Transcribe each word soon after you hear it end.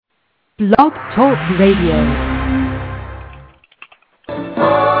Blog Talk Radio.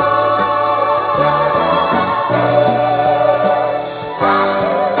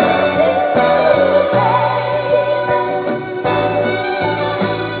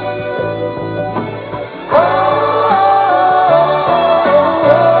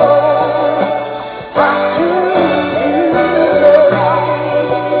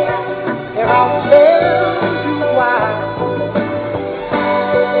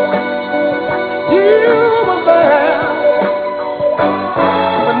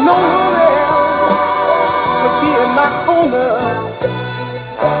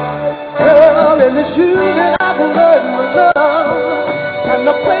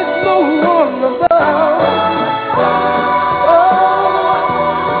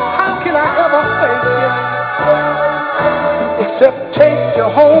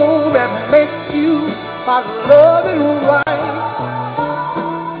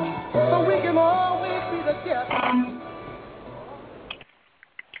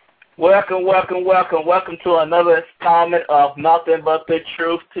 Welcome to another installment of Nothing But the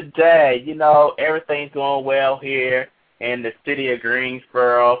Truth Today. You know, everything's going well here in the city of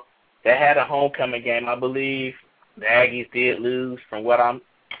Greensboro. They had a homecoming game. I believe the Aggies did lose from what I'm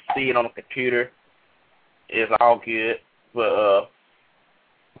seeing on the computer. It's all good. But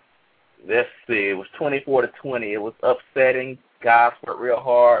let's see, it was 24-20. It was upsetting. Guys worked real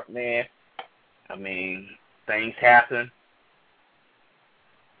hard, man. I mean, things happen.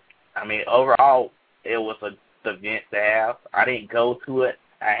 I mean, overall, it was an event to have. I didn't go to it.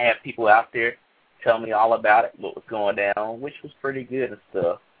 I had people out there tell me all about it, what was going down, which was pretty good and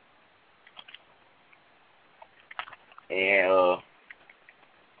stuff. And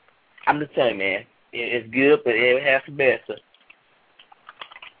I'm just telling you, man, it's good, but it has some bad stuff.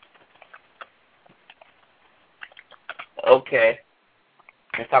 Okay,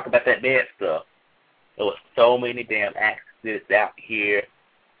 let's talk about that bad stuff. There was so many damn accidents out here.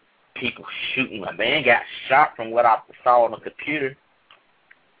 People shooting. My man got shot from what I saw on the computer.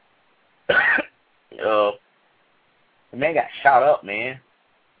 The man got shot up, man.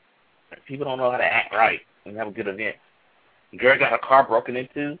 People don't know how to act right and have a good event. The girl got her car broken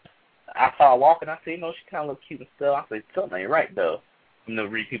into. I saw her walking. I said, you know, she kind of look cute and stuff. I said, something ain't right, though. You know,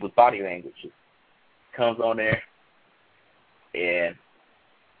 read people's body language. Comes on there, and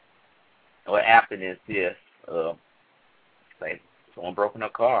what happened is this. Like, someone broke in her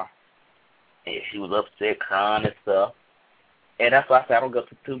car. And she was upset, crying and stuff. And that's why I said I don't go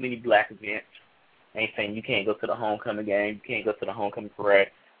to too many black events. I ain't saying you can't go to the homecoming game, you can't go to the homecoming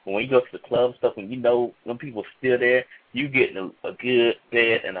parade. But when you go to the club and stuff, when you know when people are still there, you getting a good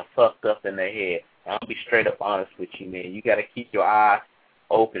bed and a fucked up in their head. And I'll be straight up honest with you, man. You got to keep your eyes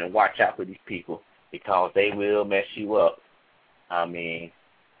open and watch out for these people because they will mess you up. I mean,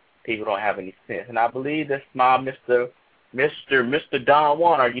 people don't have any sense. And I believe that's my Mr. Don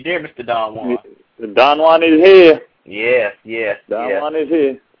Juan. Are you there, Mr. Don Juan? Don Juan is here. Yes. Don Juan is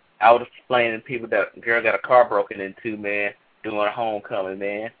here. I was explaining to people that girl got a car broken into, man, during a homecoming,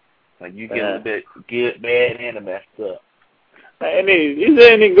 man. Like, you get a little bit good, bad, and messed up. Is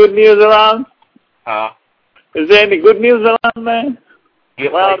there any good news around? Huh? Is there any good news around, man?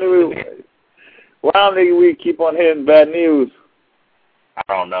 Why only we keep on hearing bad news? I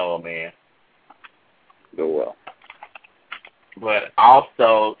don't know, man. Go well. But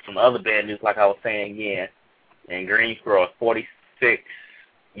also, some other bad news, like I was saying again, in Greensboro, a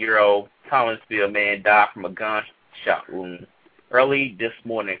 46-year-old Thomasville man died from a gunshot wound early this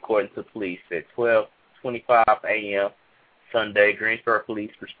morning, according to police. At 12:25 a.m. Sunday, Greensboro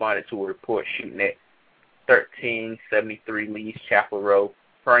police responded to a report shooting at 1373 Lee's Chapel Road.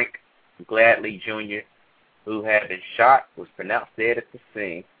 Frank Gladley, Jr., who had been shot, was pronounced dead at the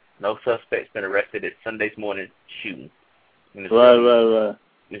scene. No suspect's been arrested at Sunday's morning shooting. Right. I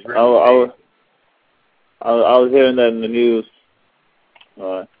was hearing that in the news.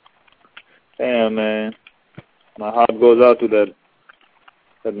 Damn, man. My heart goes out to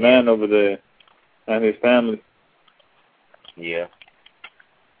that man over there and his family. Yeah.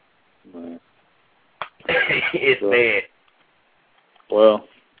 Man. It's bad. Well,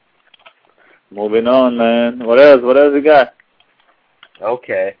 moving on, man. What else you got?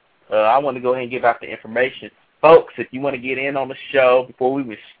 Okay. I want to go ahead and give out the information. Folks, if you want to get in on the show before we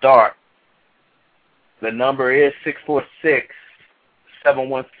would start, the number is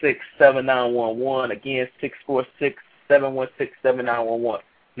 646-716-7911. Again, 646-716-7911.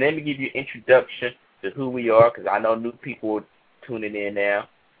 Let me give you an introduction to who we are, because I know new people are tuning in now,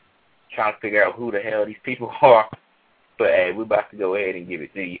 trying to figure out who the hell these people are. But, hey, we're about to go ahead and give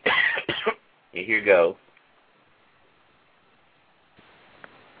it to you. And here goes.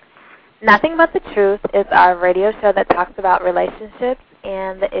 Nothing But the Truth is our radio show that talks about relationships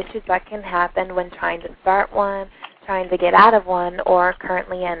and the issues that can happen when trying to start one, trying to get out of one, or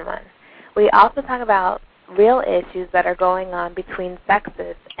currently in one. We also talk about real issues that are going on between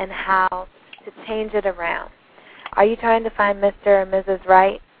sexes and how to change it around. Are you trying to find Mr. or Mrs.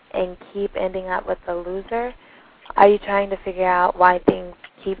 Right and keep ending up with the loser? Are you trying to figure out why things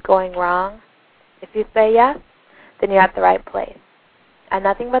keep going wrong? If you say yes, then you're at the right place. At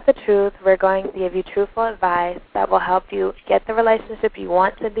Nothing But the Truth, we're going to give you truthful advice that will help you get the relationship you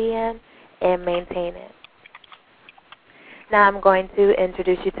want to be in and maintain it. Now I'm going to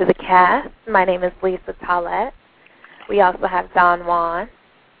introduce you to the cast. My name is Lisa Tollett. We also have Don Juan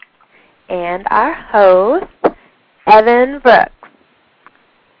and our host, Evan Brooks.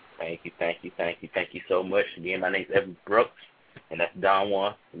 Thank you so much. Again, my name is Evan Brooks, and that's Don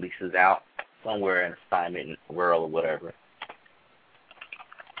Juan. Lisa's out somewhere in assignment in the world or whatever.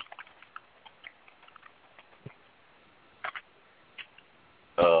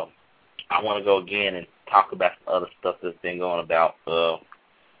 I want to go again and talk about some other stuff that's been going about.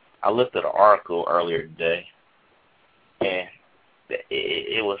 I looked at an article earlier today, and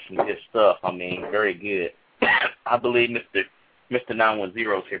it was some good stuff. I mean, very good. I believe Mr. 910 is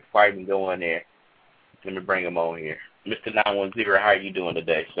here before I even go in there. Let me bring him on here. Mr. 910, how are you doing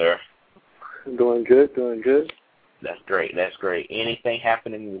today, sir? Doing good. That's great. Anything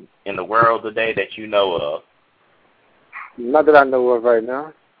happening in the world today that you know of? Not that I know of right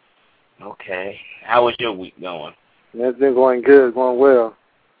now. Okay. How was your week going? It's been going good, going well.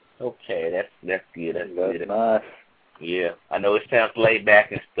 Okay, that's good. That's good. Nice. Yeah, I know it sounds laid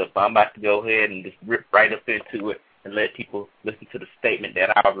back and stuff, but I'm about to go ahead and just rip right up into it and let people listen to the statement that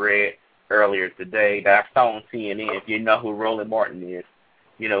I read earlier today that I saw on CNN. If you know who Roland Martin is,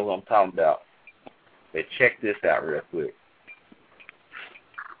 you know who I'm talking about. But check this out real quick.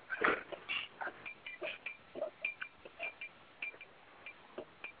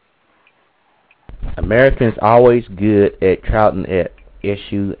 Americans always good at touting an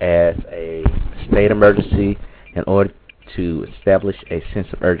issue as a state emergency in order to establish a sense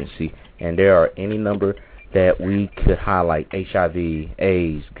of urgency. And there are any number that we could highlight: HIV,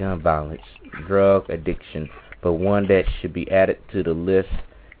 AIDS, gun violence, drug addiction. But one that should be added to the list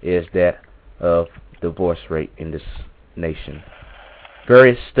is that of divorce rate in this nation.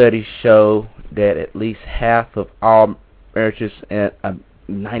 Various studies show that at least half of all marriages in the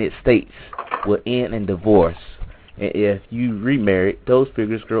United States will end in divorce. And if you remarry, those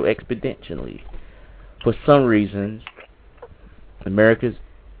figures grow exponentially. For some reasons, Americans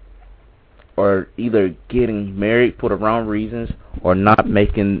are either getting married for the wrong reasons or not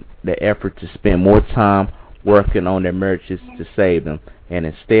making the effort to spend more time working on their marriages to save them, and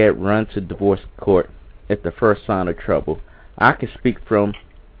instead run to divorce court at the first sign of trouble. I can speak from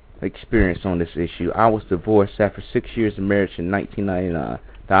experience on this issue. I was divorced after 6 years of marriage in 1999.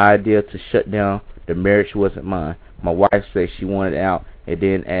 The idea to shut down the marriage wasn't mine. My wife said she wanted out, and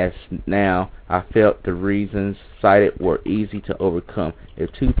then as now, I felt the reasons cited were easy to overcome. If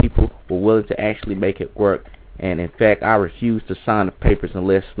two people were willing to actually make it work, and in fact, I refused to sign the papers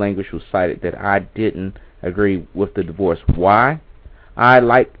unless language was cited that I didn't agree with the divorce. Why?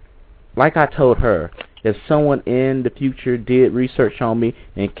 Like I told her, if someone in the future did research on me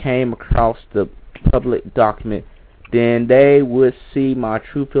and came across the public document, then they would see my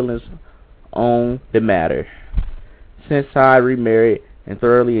true feelings on the matter. Since I remarried and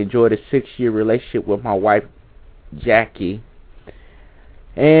thoroughly enjoyed a 6-year relationship with my wife, Jackie,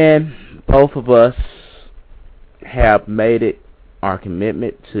 and both of us have made it our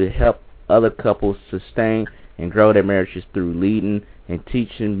commitment to help other couples sustain and grow their marriages through leading and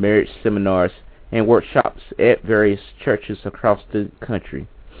teaching marriage seminars and workshops at various churches across the country.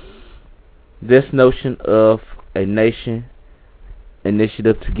 This notion of a nation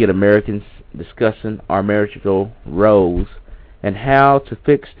initiative to get Americans discussing our marital roles and how to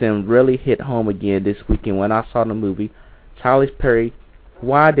fix them really hit home again this weekend when I saw the movie Tyler Perry,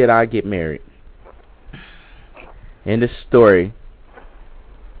 Why Did I Get Married? In this story,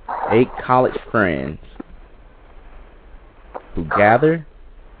 8 college friends who gather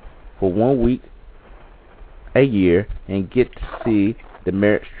for 1 week a year and get to see the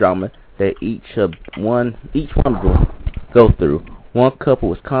marriage drama that each one go through. One couple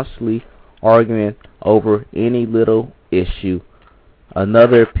was constantly arguing over any little issue.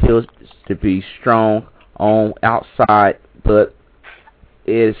 Another appears to be strong on outside, but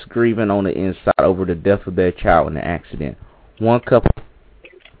is grieving on the inside over the death of their child in an accident. One couple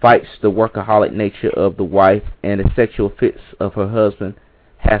fights the workaholic nature of the wife and the sexual fits of her husband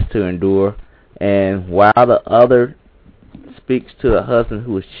has to endure, and while the other speaks to a husband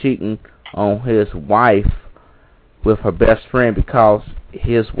who is cheating on his wife with her best friend because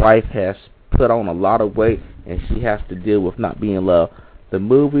his wife has put on a lot of weight and she has to deal with not being loved. The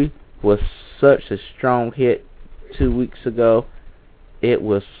movie was such a strong hit 2 weeks ago. It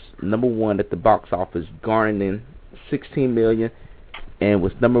was number one at the box office, garnering $16 million, and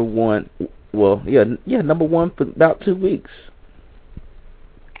was number one. Well, number one for about 2 weeks.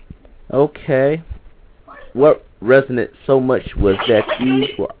 Okay. What resonated so much was that these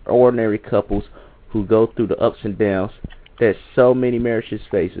were ordinary couples who go through the ups and downs that so many marriages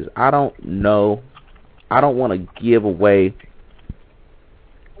faces. I don't know. I don't want to give away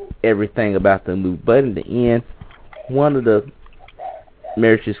everything about the movie, but in the end, one of the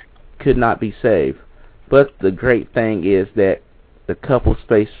marriages could not be saved. But the great thing is that the couples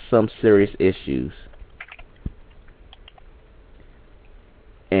face some serious issues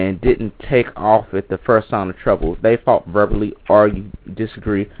and didn't take off at the first sign of trouble. They fought verbally, argued,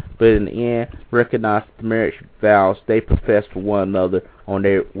 disagreed, but in the end recognized the marriage vows they professed for one another on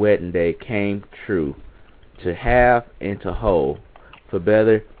their wedding day came true. To have and to hold, for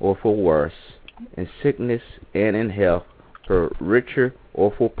better or for worse, in sickness and in health, for richer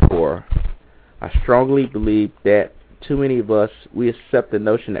or for poorer. I strongly believe that too many of us, we accept the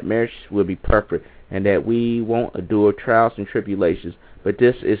notion that marriage will be perfect and that we won't endure trials and tribulations, but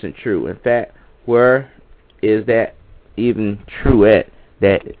this isn't true. In fact, where is that even true at?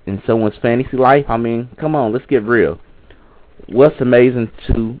 That in someone's fantasy life? I mean, come on, let's get real. What's amazing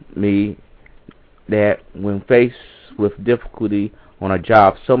to me that when faced with difficulty on a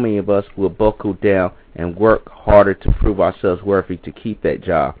job, so many of us will buckle down and work harder to prove ourselves worthy to keep that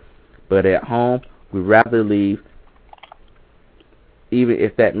job. But at home, we'd rather leave, even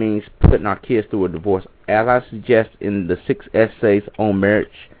if that means putting our kids through a divorce. As I suggest in the 6 essays on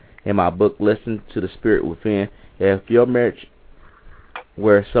marriage in my book, Listen to the Spirit Within, if your marriage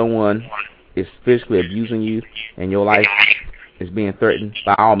where someone is physically abusing you and your life is being threatened,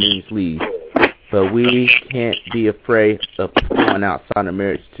 by all means leave. But we can't be afraid of going outside of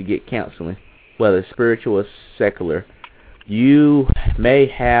marriage to get counseling, whether spiritual or secular. You may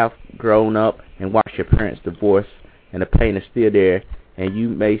have grown up and watched your parents divorce, and the pain is still there, and you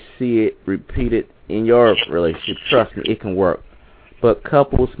may see it repeated in your relationship. Trust me, it can work. But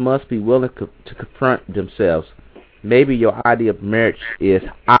couples must be willing to confront themselves. Maybe your idea of marriage is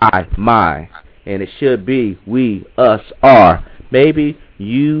I, my, and it should be we, us, our. Maybe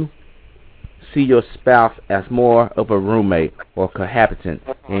you see your spouse as more of a roommate or cohabitant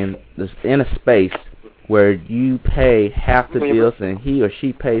in a space where you pay half the bills and he or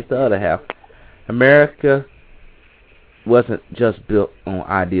she pays the other half. America wasn't just built on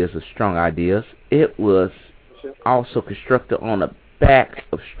ideas of strong ideas. It was also constructed on the back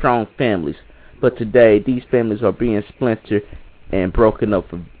of strong families. But today, these families are being splintered and broken up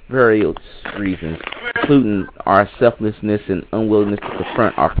for various reasons, including our selflessness and unwillingness to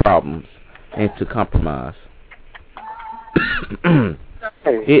confront our problems and to compromise.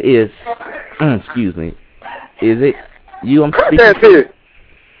 It is, excuse me, is it you I'm speaking to?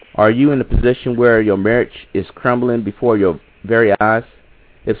 Are you in a position where your marriage is crumbling before your very eyes?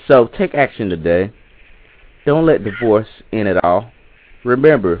 If so, take action today. Don't let divorce end it all.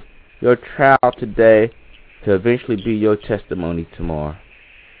 Remember, your trial today to eventually be your testimony tomorrow.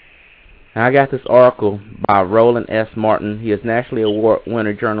 Now, I got this article by Roland S. Martin. He is National Award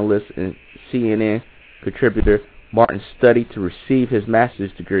winner journalist and CNN contributor. Martin studied to receive his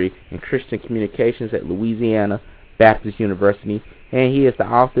master's degree in Christian Communications at Louisiana Baptist University, and he is the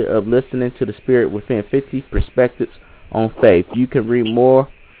author of Listening to the Spirit Within 50 Perspectives on Faith. You can read more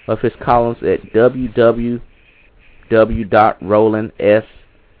of his columns at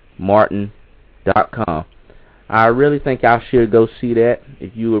www.rolandsmartin.com. I really think I should go see that.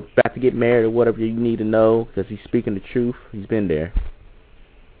 If you were about to get married or whatever you need to know, because he's speaking the truth. He's been there.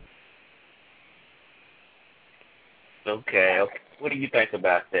 Okay. What do you think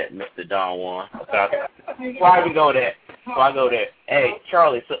about that, Mr. Don Juan? Why we go there? Hey,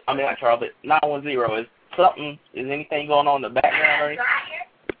 Charlie. Not Charlie. 910. Is anything going on in the background or anything?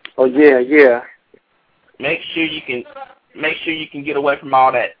 Oh yeah. Make sure you can get away from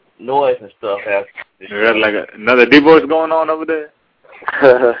all that noise and stuff. Is that like another divorce going on over there?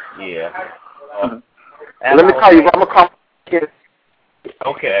 Yeah. Let me call you. I'm gonna call you.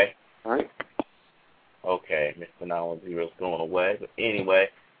 Okay. All right. Okay, Mr. 910 is going away. But anyway,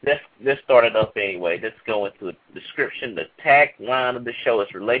 let's start it up anyway. Let's go into the description. The tagline of the show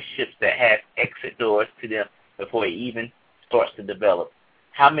is relationships that have exit doors to them before it even starts to develop.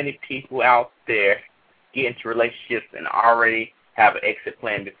 How many people out there get into relationships and already have an exit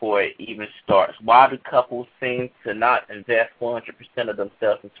plan before it even starts? Why do couples seem to not invest 100% of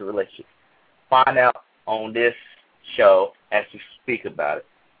themselves into relationships? Find out on this show as we speak about it.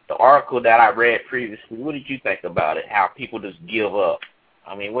 The article that I read previously, what did you think about it? How people just give up?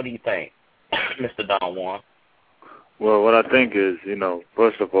 I mean, what do you think, Mr. Don Juan? Well, what I think is,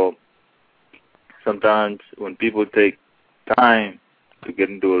 first of all, sometimes when people take time to get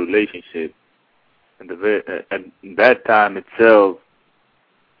into a relationship, and that time itself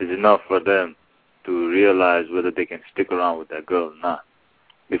is enough for them to realize whether they can stick around with that girl or not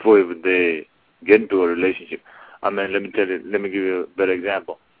before even they get into a relationship. I mean, let me give you a better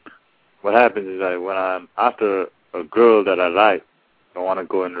example. What happens is that when I'm after a girl that I like, I want to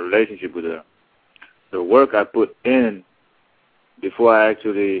go in a relationship with her, the work I put in before I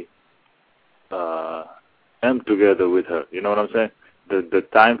actually am together with her, you know what I'm saying? The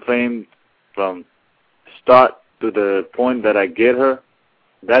time frame from start to the point that I get her,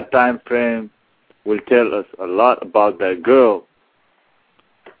 that time frame will tell us a lot about that girl,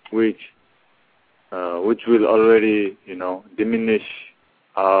 which will already, diminish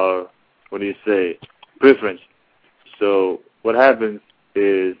our, preference. So what happens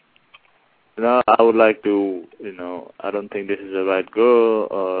is, I would like to, I don't think this is the right girl,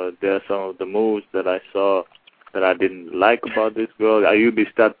 or there are some of the moves that I saw that I didn't like about this girl. You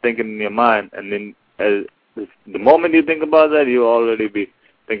start thinking in your mind, and then the moment you think about that, you already be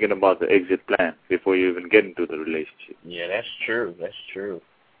thinking about the exit plan before you even get into the relationship. Yeah, that's true. That's true.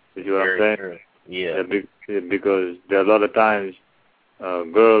 You see what I'm saying? True. Yeah. Because there are a lot of times a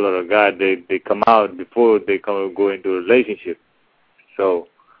girl or a guy, they come out before they go into a relationship. So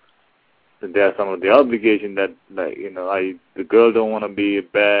there are some of the obligations that the girl don't want to be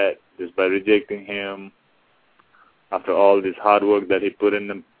bad just by rejecting him after all this hard work that he put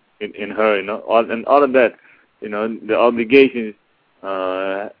in her, all of that, the obligations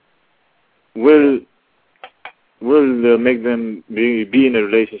will make them be in a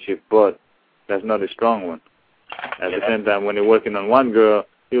relationship, but that's not a strong one. At the same time, when you're working on one girl,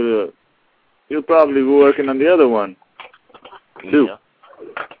 you'll probably be working on the other one too.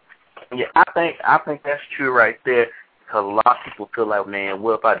 Yeah, I think that's true right there. Because a lot of people feel like, man,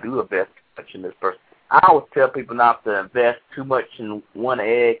 what if I do invest too much in this person? I always tell people not to invest too much in one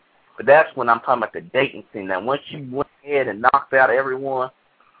egg, but that's when I'm talking about the dating scene. Now, once you went ahead and knocked out everyone,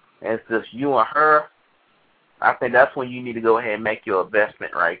 and it's just you and her, I think that's when you need to go ahead and make your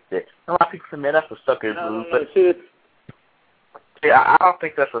investment right there. A lot of people say, man, that's a sucker's move. But I don't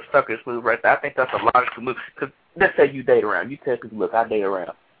think that's a sucker's move right there. I think that's a logical move. Because let's say you date around. You tell people, look, I date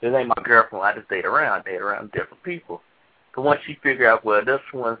around. This ain't my girlfriend. I just date around. I date around different people. So once you figure out, well, this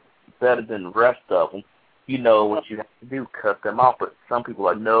one's better than the rest of them, you know what you have to do, cut them off. But some people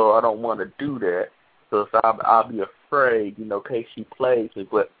are, no, I don't want to do that. So I'll be afraid, in case she plays me.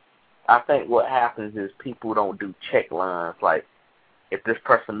 But I think what happens is people don't do check lines. Like, if this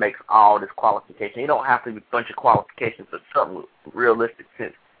person makes all this qualification, you don't have to be a bunch of qualifications for something with realistic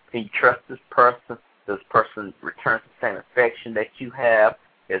sense. Can you trust this person? Does this person return the same affection that you have?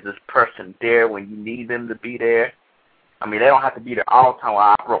 Is this person there when you need them to be there? I mean, they don't have to be there all the time.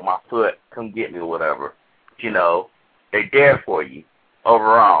 Well, I broke my foot, come get me or whatever. They're there for you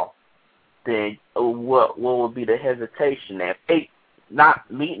overall. Then what would be the hesitation there? If they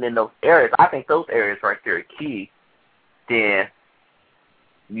not meeting in those areas, I think those areas right there are key, then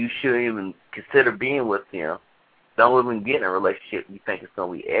you should even consider being with them. Don't even get in a relationship you think it's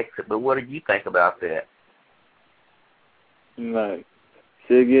going to be exit. But what do you think about that? Like,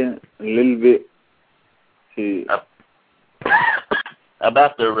 say again, a little bit. See.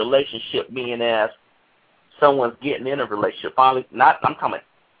 About the relationship being as someone's getting in a relationship. Finally, I'm talking about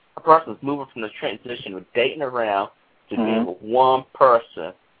a person's moving from the transition of dating around to being with one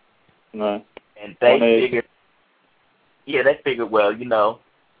person. Right. And they figured, well,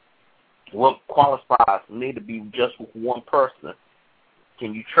 what qualifies me to be just with one person?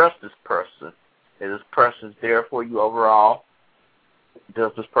 Can you trust this person? Is this person there for you overall?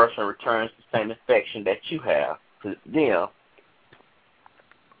 Does this person return the same affection that you have to them?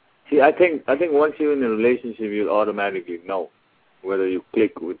 See, I think once you're in a relationship, you'll automatically know whether you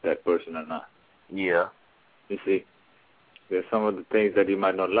click with that person or not. Yeah. You see, there's some of the things that you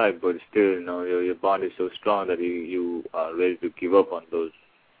might not like, but still, your bond is so strong that you are ready to give up on those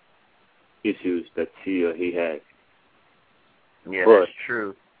issues that she or he has. Yeah, that's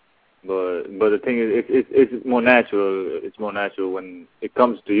true. But the thing is, it's more natural. It's more natural when it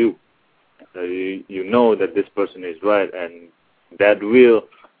comes to you. You know that this person is right, and that will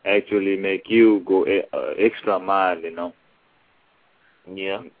actually make you go extra mile,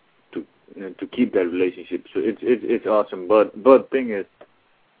 Yeah. to keep that relationship. So it's awesome. But thing is,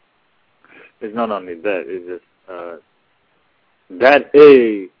 it's not only that. It's just that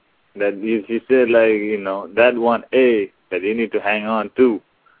A that you said, like, you know, that one A that you need to hang on to,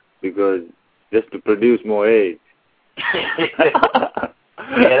 because just to produce more A's.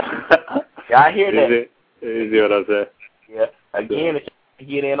 Yeah, I hear that. You see what I'm saying? Yeah. Again, if you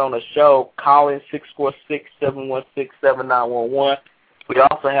get in on the show, call in 646-716-7911. We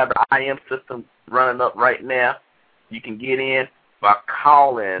also have the IM system running up right now. You can get in by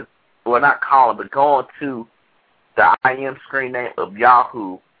calling, well, not calling, but going to the IM screen name of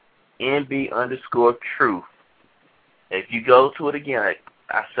Yahoo, NB_truth. If you go to it again,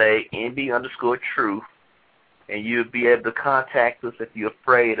 I say NB_truth, and you'll be able to contact us if you're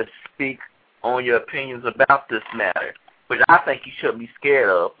afraid to speak on your opinions about this matter, which I think you shouldn't be scared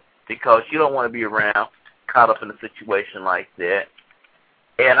of, because you don't want to be around caught up in a situation like that.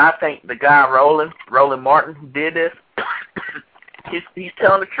 And I think the guy Roland Martin, who did this, he's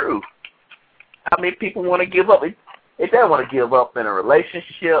telling the truth. I mean, people want to give up. If they want to give up in a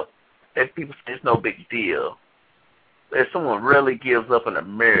relationship, if people say it's no big deal. If someone really gives up in a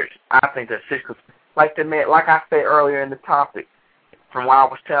marriage, I think that's it. Cause like the man, like I said earlier in the topic, from what I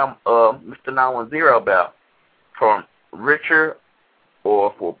was telling Mr. 910 about, from richer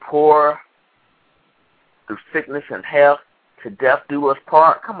or for poor, through sickness and health, to death do us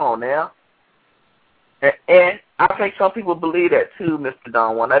part. Come on now. And I think some people believe that too, Mr.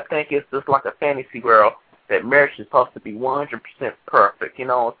 Don Juan. I think it's just like a fantasy world that marriage is supposed to be 100% perfect. You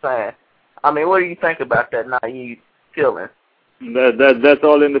know what I'm saying? I mean, what do you think about that naive feeling? That's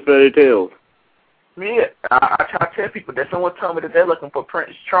all in the fairy tales. Yeah, I try to tell people that. Someone told me that they're looking for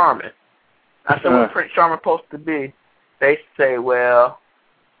Prince Charming. I said, what Prince Charming supposed to be? They say, well,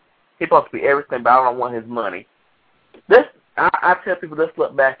 he's supposed to be everything, but I don't want his money. I tell people, let's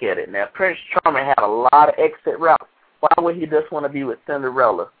look back at it. Now, Prince Charming had a lot of exit routes. Why would he just want to be with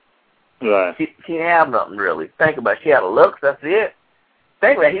Cinderella? Right. She didn't have nothing, really. Think about it. She had a looks, that's it.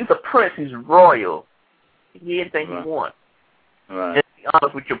 Think about it. He's a prince. He's royal. He didn't think he won. Right. Just be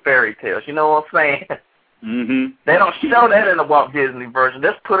honest with your fairy tales. You know what I'm saying? Mm-hmm. They don't show that in the Walt Disney version.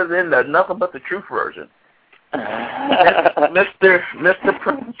 Just put it in the Nothing But the Truth version. Mr.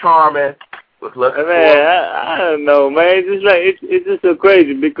 Prince Charming was looking for... I don't know, man. It's just so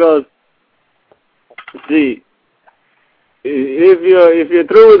crazy because, see, if you're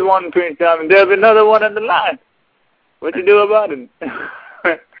through with one Prince Charming, there'll be another one on the line. What you do about it?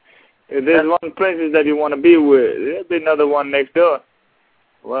 If there's one princess that you want to be with, there'll be another one next door.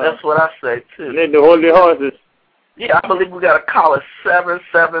 Well, that's what I say, too. You need to hold your horses. Yeah, I believe we got a call at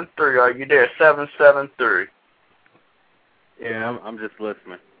 773. Are you there? 773. Yeah, I'm just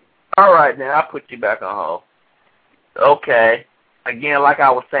listening. All right, now, I'll put you back on hold. Okay. Again, like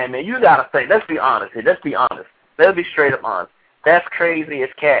I was saying, man, you got to think. Let's be honest here. Let's be honest. Let's be straight up honest. That's crazy as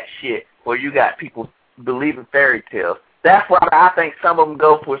cat shit where you got people believing fairy tales. That's why I think some of them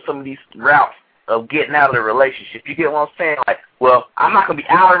go for some of these routes of getting out of the relationship. You get what I'm saying? Like, well, I'm not going to be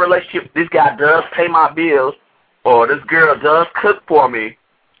out of the relationship. This guy does pay my bills, or this girl does cook for me,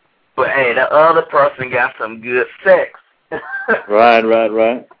 but, hey, the other person got some good sex. Right.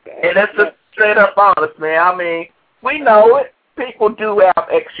 And that's just straight up honest, man. I mean, we know it. People do have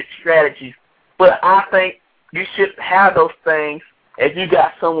exit strategies, but I think you should have those things if you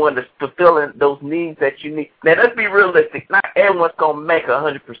got someone that's fulfilling those needs that you need. Now, let's be realistic. Not everyone's going to make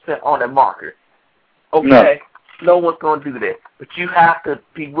 100% on their marker. Okay? No one's going to do that. But you have to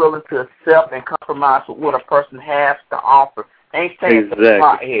be willing to accept and compromise with what a person has to offer. I ain't saying they're a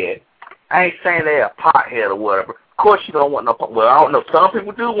pothead. I ain't saying they're a pothead or whatever. Of course you don't want no, well, I don't know. Some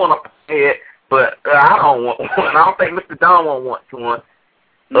people do want a pothead, but I don't want one. I don't think Mr. Don won't want one.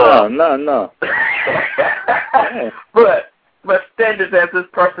 No. But standards as this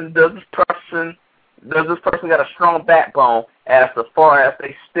person, does this person got a strong backbone as far as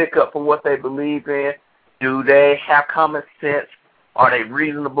they stick up for what they believe in? Do they have common sense? Are they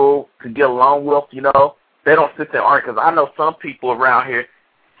reasonable to get along with? You know, they don't sit there and argue. Because I know some people around here,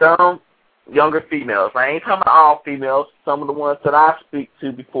 some younger females. I ain't talking about all females. Some of the ones that I speak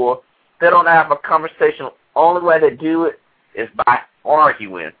to before, they don't have a conversation. Only way they do it is by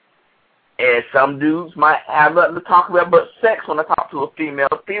arguing. And some dudes might have nothing to talk about but sex when they talk to a female.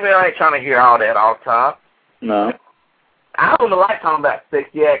 Female ain't trying to hear all that all the time. No. I don't like talking about sex,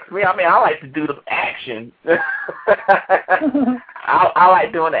 you ask me. I mean, I like to do the action. I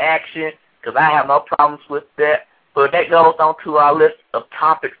like doing the action because I have no problems with that. But that goes on to our list of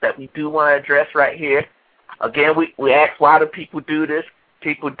topics that we do want to address right here. Again, we ask, why do people do this?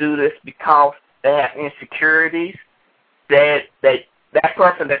 People do this because they have insecurities. That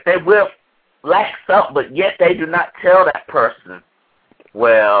person that they're with lack something, but yet they do not tell that person,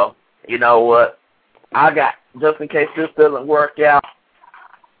 well, you know what, I got, just in case this doesn't work out,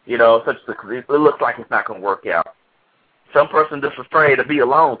 you know, it looks like it's not going to work out. Some person just afraid to be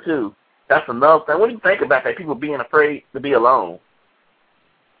alone, too. That's another thing. What do you think about that, people being afraid to be alone?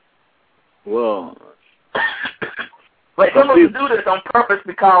 Well, like, some people do this on purpose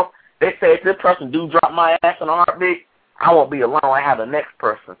because they say if this person do drop my ass in a heartbeat, I won't be alone. I have the next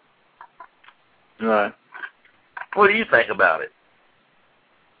person. Right. What do you think about it?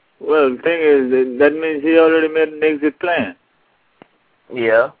 Well, the thing is, that means he already made an exit plan.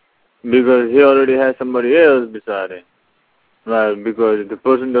 Yeah. Because he already has somebody else beside him. Right, because if the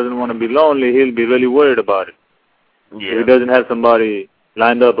person doesn't want to be lonely, he'll be really worried about it. Yeah. If he doesn't have somebody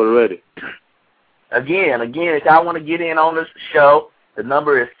lined up already. Again, if y'all want to get in on this show, the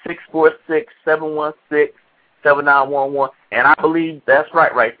number is 646-716-7911, and I believe that's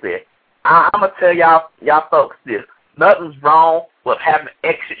right there. I'm going to tell y'all folks this. Nothing's wrong with having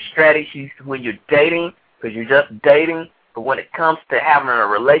exit strategies when you're dating, because you're just dating, but when it comes to having a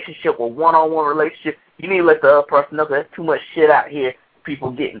relationship, a one-on-one relationship, you need to let the other person know, because there's too much shit out here,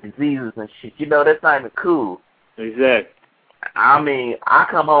 people getting diseases and shit. You know, that's not even cool. Exactly. I mean, I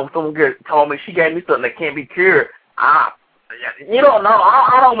come home, someone told me she gave me something that can't be cured. You don't know.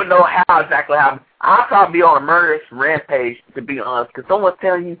 I don't even know how exactly happened. I'll probably be on a murderous rampage, to be honest, because someone's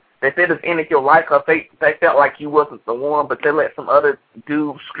telling you that they just ended your life because they felt like you wasn't the one, but they let some other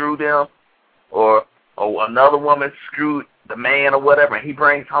dude screw them, or another woman screwed the man or whatever, and he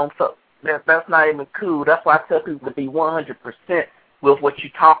brings home something. That's not even cool. That's why I tell people to be 100% with what you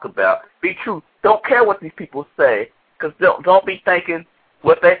talk about. Be true. Don't care what these people say, because don't be thinking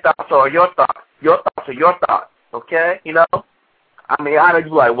what their thoughts are your thoughts. Your thoughts are your thoughts, okay? You know? I mean, I would be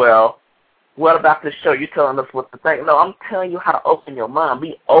like, well, what about this show? You're telling us what to think. No, I'm telling you how to open your mind.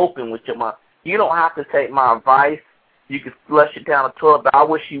 Be open with your mind. You don't have to take my advice. You can flush it down the toilet, but I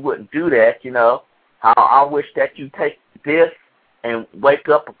wish you wouldn't do that, you know? I wish that you take this and wake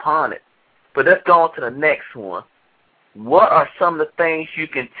up upon it. But let's go on to the next one. What are some of the things you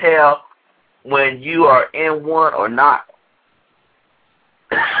can tell when you are in one or not?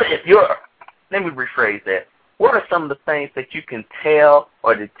 Let me rephrase that. What are some of the things that you can tell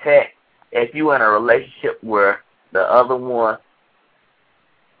or detect if you're in a relationship where the other one,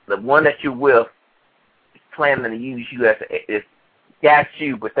 the one that you're with, is planning to use you as got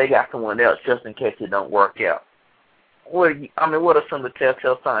you, but they got someone else just in case it don't work out? What are some of the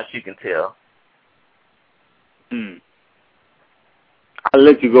telltale signs you can tell? I'll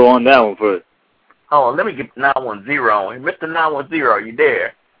let you go on that one first. Hold on, let me get 910 on. Mr. 910, are you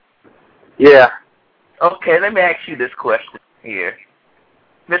there? Yeah. Okay, let me ask you this question here.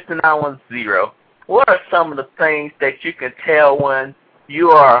 Mr. 910, what are some of the things that you can tell when you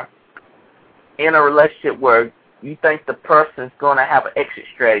are in a relationship where you think the person's going to have an exit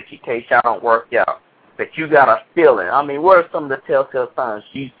strategy in case y'all don't work out, that you got a feeling? I mean, what are some of the telltale signs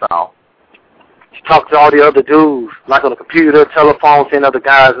you saw? She talked to all the other dudes, like on the computer, telephone, seeing other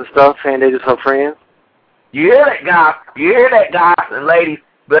guys and stuff, saying they're just her friends. You hear that, guys? You hear that, guys and ladies?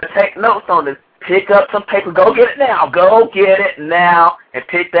 Better take notes on this. Pick up some paper. Go get it now. Go get it now and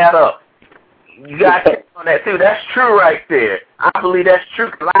pick that up. You got to check on that, too. That's true right there. I believe that's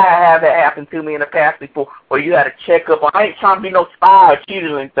true because I have that happen to me in the past before where you had to check up on. I ain't trying to be no spy or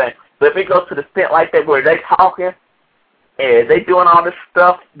cheater or anything, but if it goes to the extent like that where they talking and they doing all this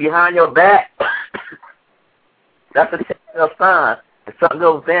stuff behind your back, that's a telltale sign. If something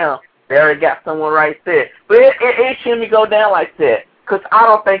goes down, they already got someone right there. But it shouldn't go down like that. Because I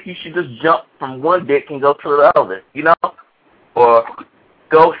don't think you should just jump from one dick and go to the other, you know? Or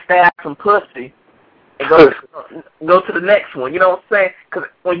go stab some pussy and go to the next one, you know what I'm saying? Because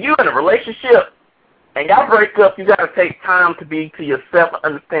when you're in a relationship and y'all break up, you got to take time to be to yourself and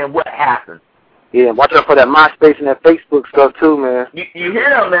understand what happened. Yeah, watch out for that MySpace and that Facebook stuff too, man. You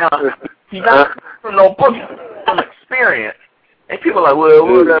hear him now. He's not from no book, from experience. And people are like,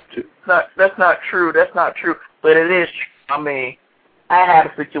 well, that's not true. That's not true. But it is true. I mean, I had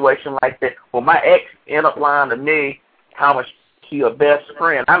a situation like that where my ex ended up lying to me how much she her best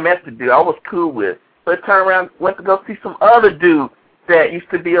friend. I met the dude I was cool with. But turned around, went to go see some other dude that used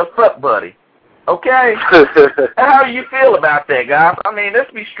to be a fuck buddy. Okay? How do you feel about that, guys? I mean,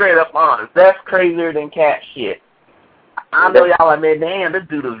 let's be straight up honest. That's crazier than cat shit. I know y'all are like, damn, this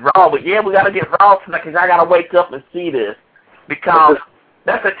dude is raw. But yeah, we got to get raw tonight because I got to wake up and see this. Because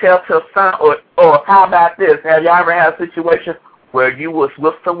that's a telltale sign. Or how about this? Have y'all ever had a situation where you was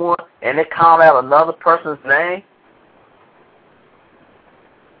with someone and they called out another person's name?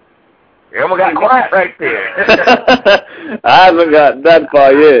 Everyone got quiet right there. I haven't got that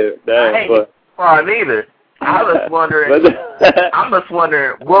far yet. I ain't far neither. I'm just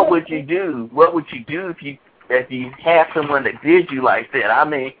wondering, what would you do? What would you do if you had someone that did you like that? I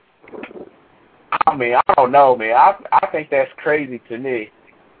mean, I don't know, man. I think that's crazy to me.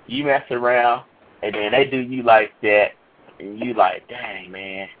 You mess around, and then they do you like that, and you like, dang,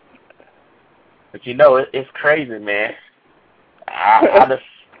 man. But you know, it's crazy, man. I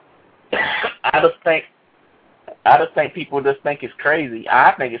just think people just think it's crazy.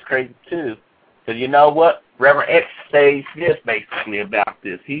 I think it's crazy too. Because you know what? Reverend X says this basically about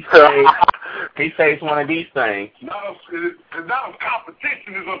this. He says one of these things. No, it's not a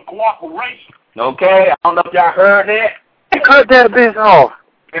competition, it's a cooperation. Okay, I don't know if y'all heard that. Cut that bitch off.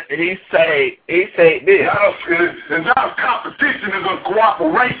 He say this. It's not a competition, it's a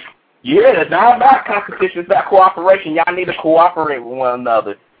cooperation. Yeah, it's not about competition, it's about cooperation. Y'all need to cooperate with one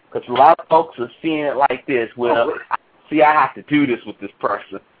another. Because a lot of folks are seeing it like this. Well, see, I have to do this with this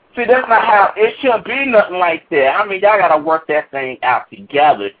person. See, that's not how, it shouldn't be nothing like that. I mean, y'all got to work that thing out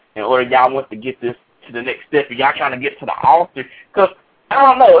together in order y'all want to get this to the next step. Y'all trying to get to the altar. Because, I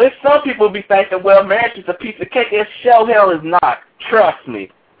don't know, it's some people be thinking, well, marriage is a piece of cake. It sure hell is not. Trust me.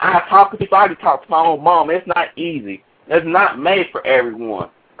 I talk to people, I can talk to my own mom. It's not easy. It's not made for everyone.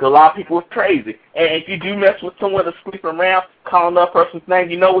 Because a lot of people is crazy. And if you do mess with someone that's sleeping around, calling that person's name,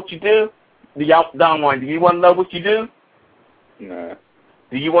 you know what you do? Do you want to know what you do? Nah.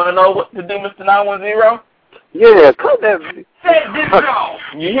 Do you want to know what to do, Mr. 910? Yeah, cut that. Set this off.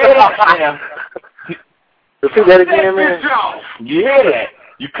 You hear that, man? Repeat that again, man. You hear that?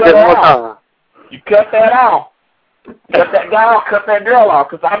 You cut Just that one off. time. You cut that off. Cut that guy off, cut that girl off,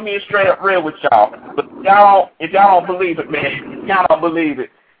 because I'm being straight up real with y'all. But if y'all don't believe it, man, y'all don't believe it,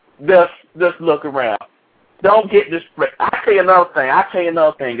 just look around. Don't get this. I'll tell you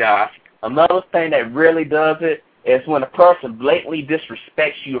another thing, guys. Another thing that really does it is when a person blatantly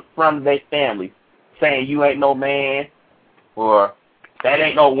disrespects you in front of their family, saying you ain't no man, or that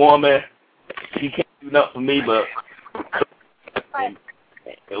ain't no woman, she can't do nothing for me but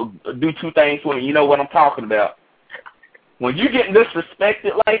do two things for me. You know what I'm talking about. When you get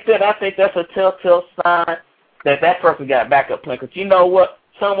disrespected like that, I think that's a telltale sign that that person got a backup plan. Because you know what?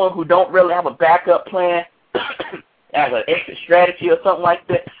 Someone who don't really have a backup plan as an exit strategy or something like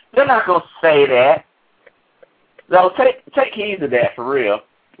that, they're not going to say that. So take heed to that for real.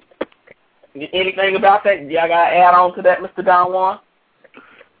 Anything about that? Y'all got to add on to that, Mr. Don Juan?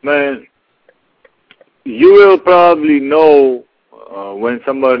 Man, you will probably know when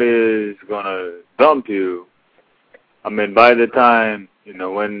somebody is going to dump you. I mean, by the time, you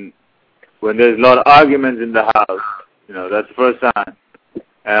know, when there's a lot of arguments in the house, you know, that's the first sign.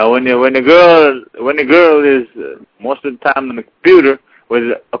 When the girl is most of the time on the computer,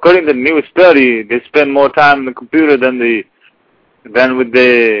 according to the new study, they spend more time on the computer than with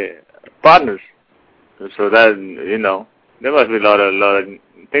their partners. So that, you know, there must be a lot of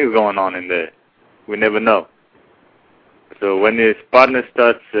things going on in there. We never know. So when his partner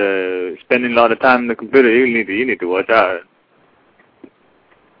starts spending a lot of time on the computer, you need to watch out.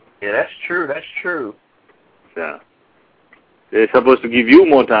 Yeah, that's true. That's true. Yeah. They're supposed to give you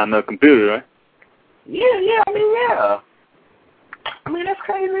more time on the computer, right? Yeah. I mean, that's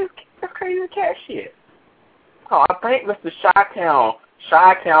crazy. That's crazy cat shit. Oh, I think Mr. Chi-Town,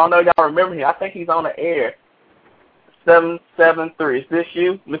 I don't know if y'all remember him. I think he's on the air. 773. Is this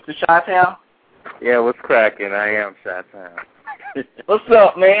you, Mr. Chi-Town? Yeah, what's cracking? I am Chi-Town. What's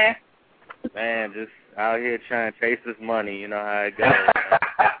up, man? Man, just out here trying to chase this money. You know how it goes.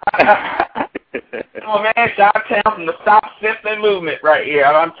 Oh, man, Chi-Town from the Stop Simpson movement right here.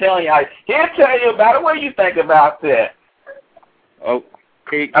 I'm telling you, he'll tell you about it. What do you think about that? Oh,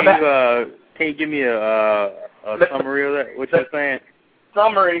 can you give me a summary of that? What you're saying?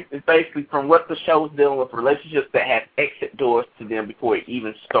 Summary is basically from what the show is dealing with relationships that have exit doors to them before it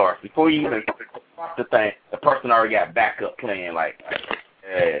even starts. Before you even start the thing, the person already got backup plan. Like,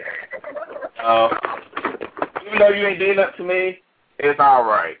 even though you ain't doing that to me, it's all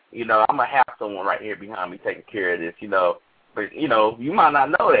right. You know, I'm going to have someone right here behind me taking care of this, you know. But, you know, you might not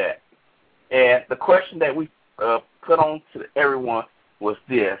know that. And the question that we put on to everyone was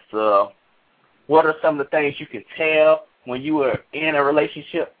this. What are some of the things you can tell when you are in a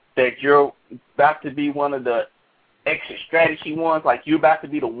relationship that you're about to be one of the exit strategy ones? Like, you're about to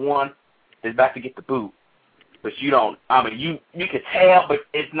be the one that's about to get the boot. But you don't, I mean, you can tell, but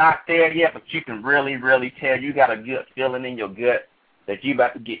it's not there yet, but you can really, really tell. You got a good feeling in your gut that you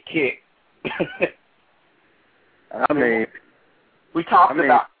about to get kicked. I mean, we talked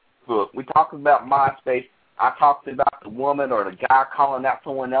about Facebook. We talked about MySpace. I talked about the woman or the guy calling out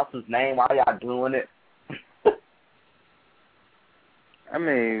someone else's name while y'all doing it. I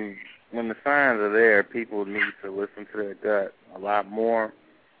mean, when the signs are there, people need to listen to their gut a lot more.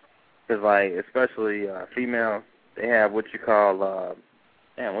 Because, like, especially females, they have what you call,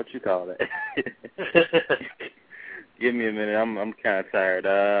 what you call that? Give me a minute. I'm kind of tired.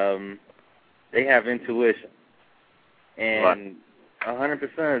 They have intuition. And 100% of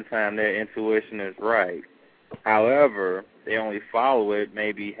the time, their intuition is right. However, they only follow it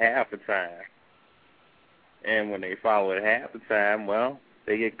maybe half the time. And when they follow it half the time, well,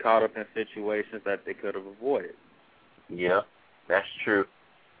 they get caught up in situations that they could have avoided. Yeah, that's true.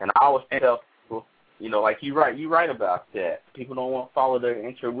 And I always tell people, you know, like you're right about that. People don't want to follow their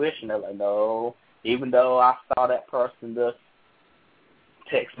intuition. They're like, no, even though I saw that person just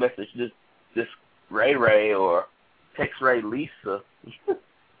text message this Ray or text Ray Lisa,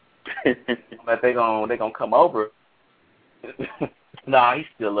 but they gonna come over. Nah, he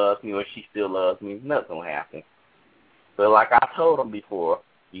still loves me or she still loves me. Nothing's gonna happen. But like I told him before,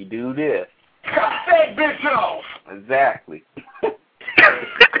 you do this. Cut that bitch off! Exactly.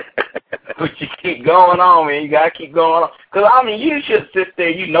 But you keep going on, man. You gotta keep going on. Cause I mean, you should sit there.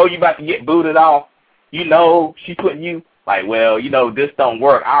 You know you about to get booted off. You know she putting you like, well, you know this don't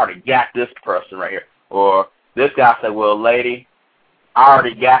work. I already got this person right here. Or this guy said, well, lady, I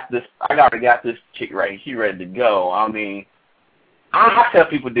already got this chick right here. She ready to go. I mean, I tell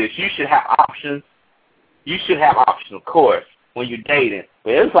people this. You should have options. You should have options, of course, when you're dating.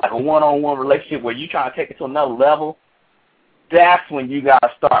 But it's like a one-on-one relationship where you're trying to take it to another level. That's when you got to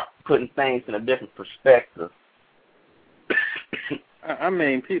start putting things in a different perspective. I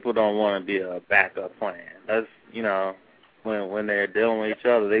mean, people don't want to be a backup plan. That's, you know, when they're dealing with each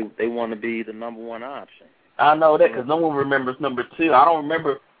other, they want to be the number one option. I know that because no one remembers number two. I don't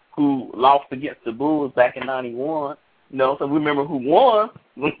remember who lost against the Bulls back in '91. You know, so we remember who won.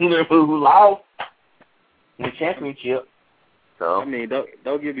 We remember who lost in the championship. So I mean,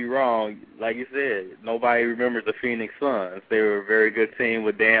 don't get me wrong. Like you said, nobody remembers the Phoenix Suns. They were a very good team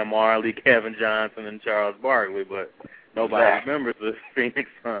with Dan Marley, Kevin Johnson, and Charles Barkley, but nobody remembers the Phoenix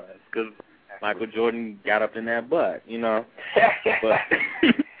Suns because Michael Jordan got up in that butt, you know. But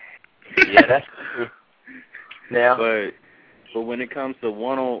yeah, that's true. Now, but when it comes to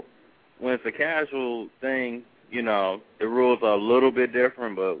when it's a casual thing, you know, the rules are a little bit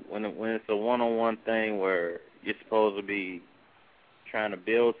different. But when it's a one-on-one thing where you're supposed to be trying to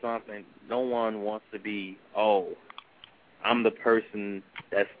build something, no one wants to be, oh, I'm the person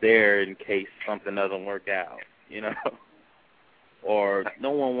that's there in case something doesn't work out, you know. Or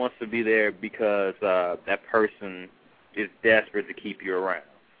no one wants to be there because that person is desperate to keep you around,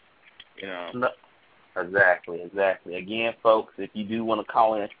 you know. No. Exactly. Again, folks, if you do want to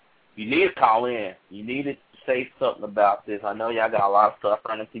call in, you need to call in. You need to say something about this. I know y'all got a lot of stuff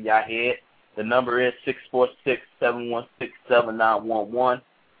running through y'all head. The number is 646-716-7911.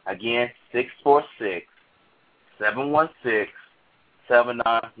 Again,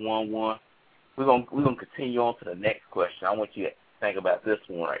 646-716-7911. We're gonna continue on to the next question. I want you to think about this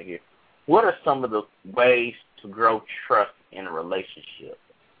one right here. What are some of the ways to grow trust in a relationship?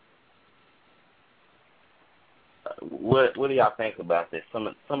 What do y'all think about this? Some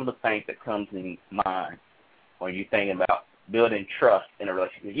of the things that comes in mind when you're thinking about building trust in a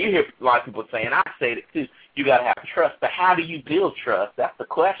relationship. You hear a lot of people saying, I say it too, you got to have trust, but how do you build trust? That's the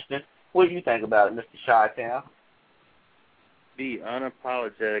question. What do you think about it, Mr. Chi-Town? Be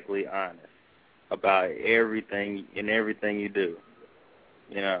unapologetically honest about everything you do.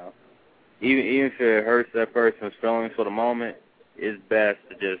 You know, even if it hurts that person's feelings for the moment, it's best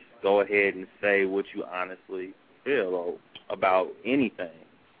to just go ahead and say what you honestly feel about anything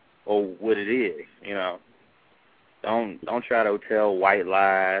or what it is, you know. Don't try to tell white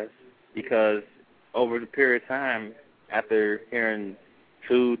lies, because over the period of time, after hearing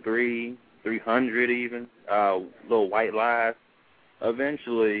 200, 300 even, little white lies,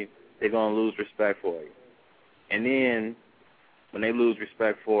 eventually they're going to lose respect for you. And then when they lose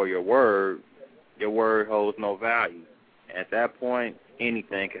respect for your word holds no value. At that point,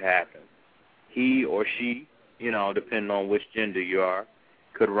 anything could happen. He or she, you know, depending on which gender you are,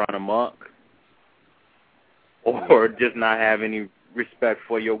 could run amok or just not have any respect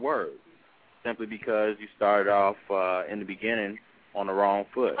for your word simply because you started off in the beginning on the wrong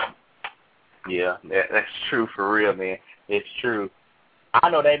foot. Yeah, that's true for real, man. It's true. I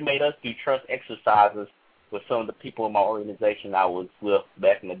know they made us do trust exercises with some of the people in my organization I was with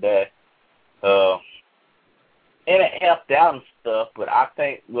back in the day. And it helped out and stuff, but I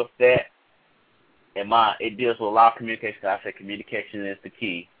think with that, it deals with a lot of communication. I say communication is the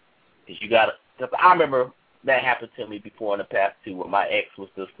key. Because I remember that happened to me before in the past too, where my ex was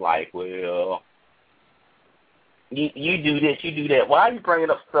just like, well, you do this, you do that. Why are you bringing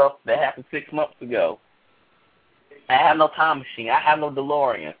up stuff that happened 6 months ago? I have no time machine. I have no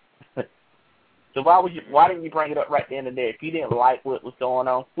DeLorean. So why didn't you bring it up right then and there? If you didn't like what was going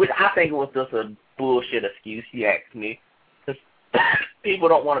on, which I think it was just a bullshit excuse, you asked me. Because people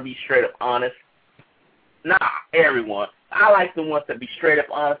don't want to be straight up honest. Nah, everyone. I like the ones that be straight up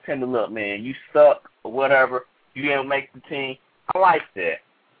honest. Tell me, look, man, you suck or whatever. You didn't make the team. I like that.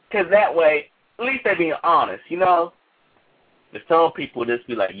 Because that way, at least they being honest, you know? But some people just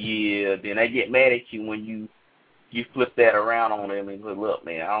be like, yeah, then they get mad at you when you flip that around on them and say, look,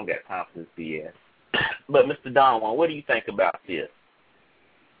 man, I don't got time for this BS. But, Mr. Don Juan, what do you think about this?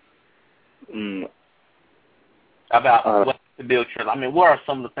 About what to build trust? I mean, what are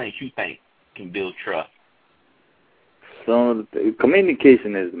some of the things you think can build trust?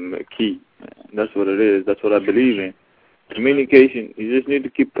 Communication is key. That's what it is. That's what I believe in. Communication, you just need to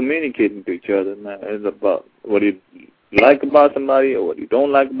keep communicating to each other, man. It's about what you like about somebody or what you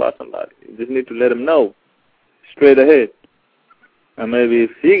don't like about somebody. You just need to let them know straight ahead. And maybe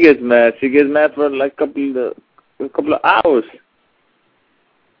if she gets mad for like a couple of hours.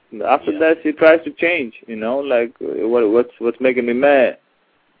 After that, she tries to change, you know, like what's making me mad.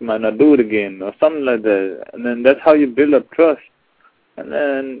 You might not do it again or something like that. And then that's how you build up trust. And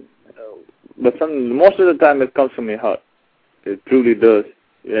then, but most of the time it comes from your heart. It truly does.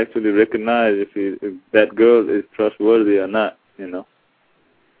 You actually recognize if that girl is trustworthy or not, you know.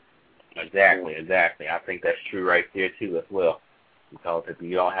 Exactly. I think that's true right there, too, as well. Because if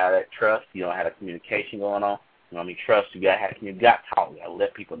you don't have that trust, you don't have that communication going on. You know, I mean, trust, you got to talk. You got to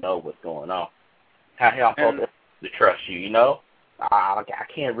let people know what's going on. How I'm supposed to trust you, you know? I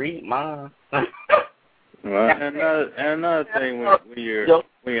can't read mine. Right. And another thing, when you're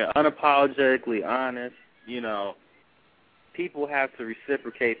unapologetically honest, you know, people have to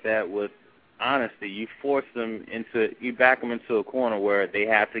reciprocate that with honesty. You back them into a corner where they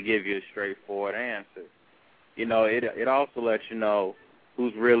have to give you a straightforward answer. You know, it also lets you know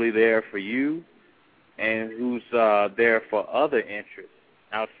who's really there for you and who's there for other interests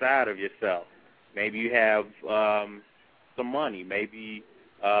outside of yourself. Maybe you have some money. Maybe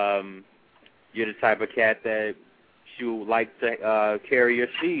you're the type of cat that she would like to carry your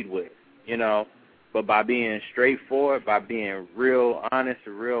seed with, you know. But by being straightforward, by being real honest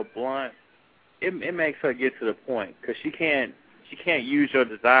and real blunt, it makes her get to the point, because she can't use your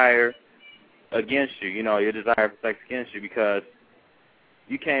desire against you, you know, your desire for sex against you, because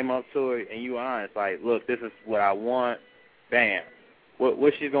you came up to her and you were honest, like, look, this is what I want, bam.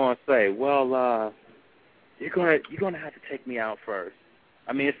 What's she gonna say? Well, you're gonna have to take me out first.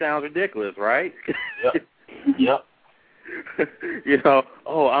 I mean, it sounds ridiculous, right? Yep. You know,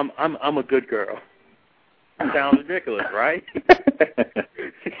 oh, I'm a good girl. It sounds ridiculous, right?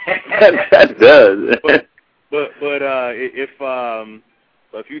 That does. But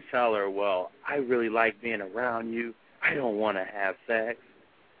if you tell her, well, I really like being around you, I don't want to have sex,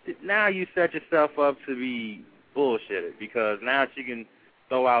 now you set yourself up to be bullshitted, because now she can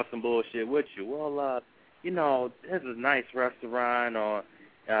throw out some bullshit with you. Well, you know, there's a nice restaurant or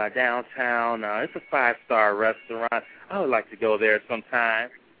downtown. It's a 5-star restaurant. I would like to go there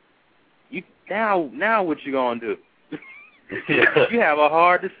sometime. Now what you gonna do? You have a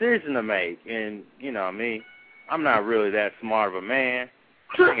hard decision to make, and you know me, I'm not really that smart of a man.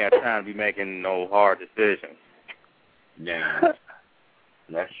 I ain't got time to be making no hard decisions. Yeah,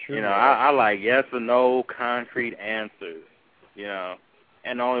 that's true. You know, I like yes or no concrete answers. You know,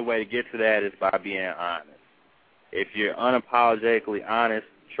 and the only way to get to that is by being honest. If you're unapologetically honest,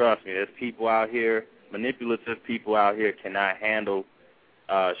 trust me, there's people out here, manipulative people out here, cannot handle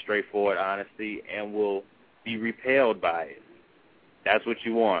straightforward honesty and will be repelled by it. That's what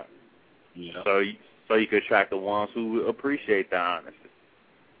you want. Yeah. So you can attract the ones who appreciate the honesty.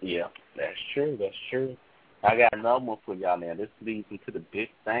 Yeah, that's true. I got another one for y'all, man. This leads into the big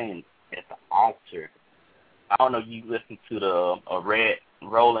thing at the altar. I don't know if you listened to the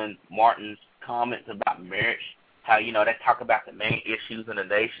Roland Martin's comments about marriage, how, you know, they talk about the main issues in the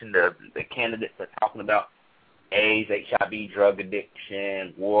nation. The candidates are talking about AIDS, HIV, drug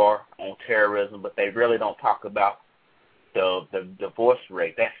addiction, war on terrorism, but they really don't talk about the divorce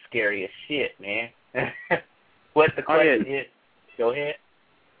rate. That's scary as shit, man. What the question is? Go ahead.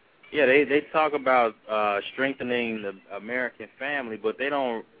 Yeah, they talk about strengthening the American family, but they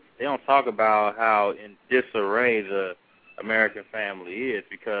don't talk about how in disarray the American family is,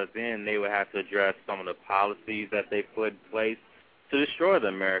 because then they would have to address some of the policies that they put in place to destroy the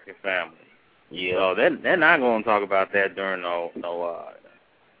American family. Yeah. So they're not going to talk about that during no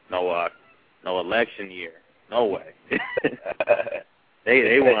election year. No way.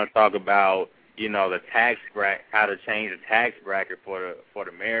 They want to talk about, you know, the tax bracket, how to change the tax bracket for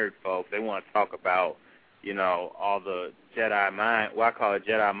the married folks. They want to talk about, you know, all the Jedi mind, what I call it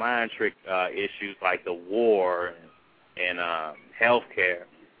Jedi mind trick issues like the war and health care.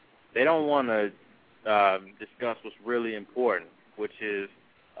 They don't want to discuss what's really important, which is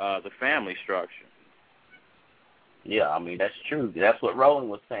the family structure. Yeah, I mean, that's true. That's what Roland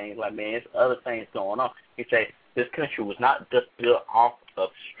was saying. Like, man, there's other things going on. He said this country was not just built off of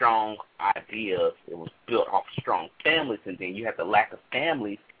strong ideas. It was built off strong families, and then you have the lack of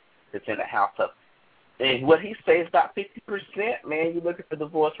families that's in the house of. And what he says about 50%, man, you're looking for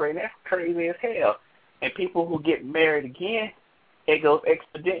divorce right now, crazy as hell. And people who get married again, it goes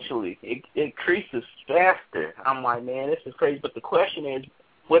exponentially. It increases faster. I'm like, man, this is crazy. But the question is,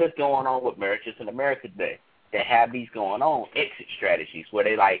 what is going on with marriages in America today that have these going on, exit strategies, where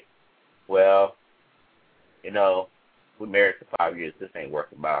they like, well, you know, we married for 5 years. This ain't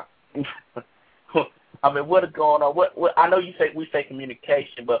working, bye. I mean, what is going on? What? I know you say we say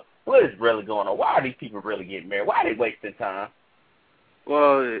communication, but what is really going on? Why are these people really getting married? Why are they wasting time?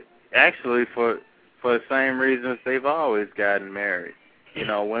 Well, actually, for the same reasons they've always gotten married. You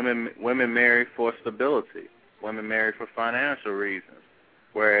know, women marry for stability. Women marry for financial reasons.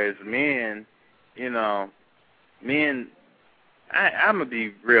 Whereas men, you know, I'm going to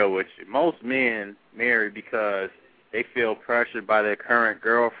be real with you. Most men marry because they feel pressured by their current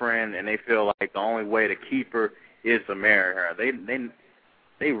girlfriend, and they feel like the only way to keep her is to marry her.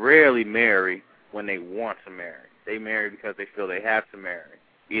 They rarely marry when they want to marry. They marry because they feel they have to marry,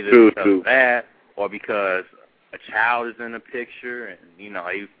 either because of that or because a child is in the picture, and, you know,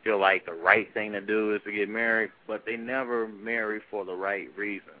 you feel like the right thing to do is to get married, but they never marry for the right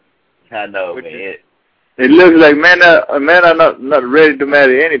reasons. I know, man. It looks like men are not ready to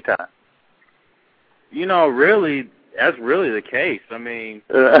marry anytime. You know, really, that's really the case. I mean,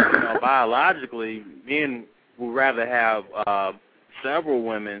 you know, biologically, men would rather have several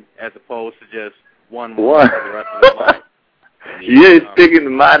women as opposed to just one woman for the rest of their life. Yeah, it's sticking to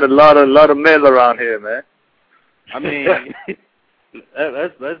mind a lot of men around here, man. I mean,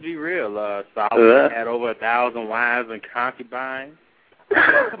 let's be real. Solomon had over 1,000 wives and concubines.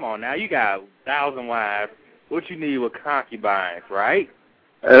 Come on now, you got 1,000 wives. What you need with concubines, right?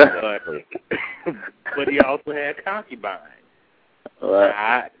 But he also had concubines.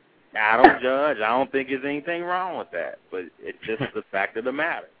 I don't judge. I don't think there's anything wrong with that. But it's just the fact of the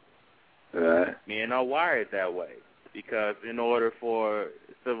matter. Men are wired that way because in order for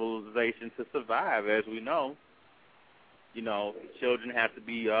civilization to survive, as we know, you know, children have to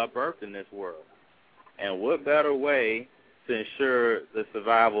be birthed in this world. And what better way to ensure the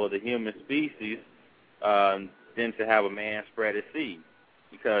survival of the human species than to have a man spread his seed?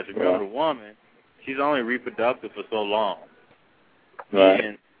 Because remember, the woman, she's only reproductive for so long. Right.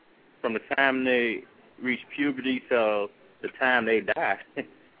 And from the time they reach puberty till the time they die,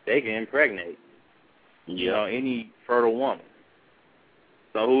 they can impregnate. Yeah. You know, any fertile woman.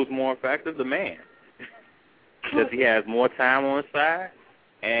 So who's more effective? The man. Because he has more time on his side,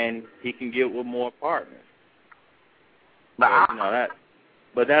 and he can get with more partners. But, you know,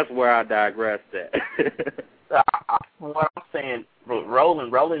 that's where I digressed at. What I'm saying,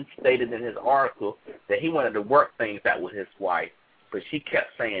 Roland stated in his article that he wanted to work things out with his wife, but she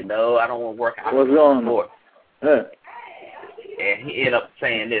kept saying, no, I don't want to work out. What's going on? And he ended up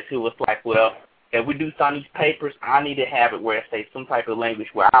saying this. He was like, well, if we do sign these papers, I need to have it where it says some type of language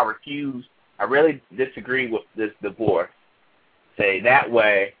where I refuse. I really disagree with this divorce. Say that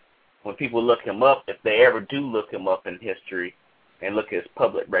way, when people look him up, if they ever do look him up in history and look at his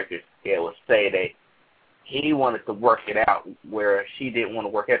public records, it will say that he wanted to work it out where she didn't want to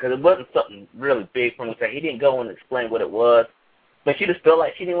work it out because it wasn't something really big for him to say. He didn't go and explain what it was, but she just felt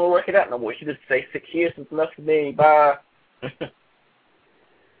like she didn't want to work it out no more. She just say 6 years is enough for me. Bye.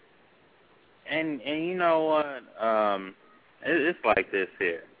 And you know what? It's like this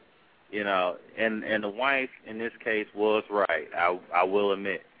here. You know, and the wife in this case was right. I will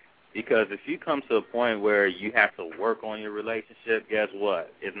admit, because if you come to a point where you have to work on your relationship, guess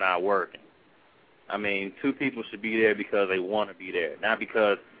what? It's not working. I mean, two people should be there because they want to be there, not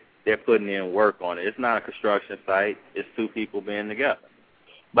because they're putting in work on it. It's not a construction site. It's two people being together.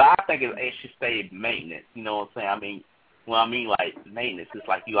 But I think it should stay maintenance. You know what I'm saying? I mean, like maintenance. It's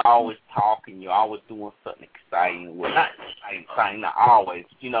like you always talking, you're always doing something exciting. Well, not exciting, not always.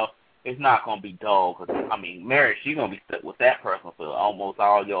 But, you know, it's not going to be dull. Cause, I mean, marriage, you're going to be stuck with that person for almost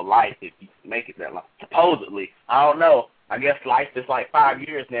all your life if you make it that long. Supposedly. I don't know. I guess life is like 5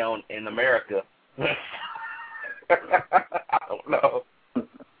 years now in America. I don't know.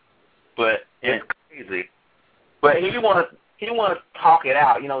 But it's crazy. But he want to talk it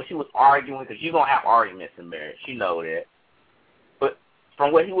out. You know, she was arguing because you're going to have arguments in marriage. You know that. But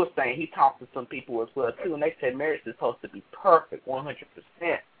from what he was saying, he talked to some people as well, too, and they said marriage is supposed to be perfect, 100%,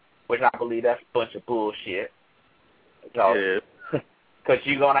 which I believe that's a bunch of bullshit. So, because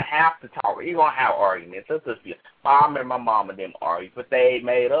you're going to have to talk. You're going to have arguments. Let's just be, I remember my mom and them argued, but they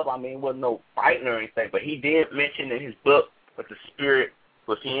made up. I mean, it wasn't no fighting or anything, but he did mention in his book, What the Spirit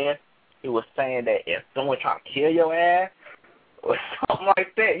Within, he was saying that if someone try to kill your ass or something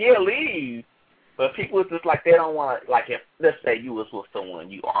like that, yeah, leave. But people are just like, they don't want to, like, if, let's say you was with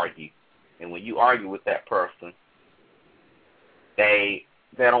someone, you argue, and when you argue with that person, they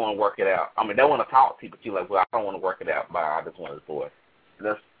don't want to work it out. I mean, they want to talk to you, but you're like, well, I don't want to work it out, but I just want to divorce.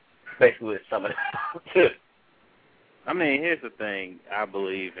 That's basically what some of it. I mean, here's the thing I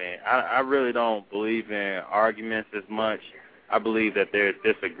believe in. I really don't believe in arguments as much. I believe that there's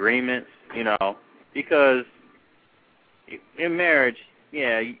disagreements, you know, because in marriage,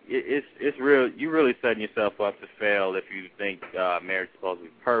 yeah, it's real. You're really setting yourself up to fail if you think marriage is supposed to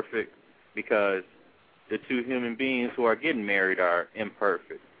be perfect, because the two human beings who are getting married are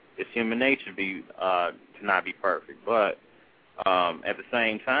imperfect. It's human nature to not be perfect, but at the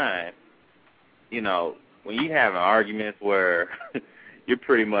same time, you know, when you have an argument where you're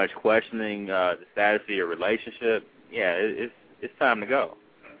pretty much questioning the status of your relationship, yeah, it's time to go.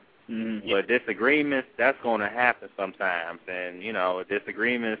 Mm-hmm. But disagreements, that's going to happen sometimes. And, you know, a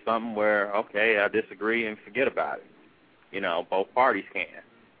disagreement is something where, okay, I disagree and forget about it. You know, both parties can.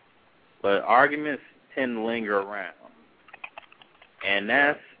 But arguments tend to linger around. And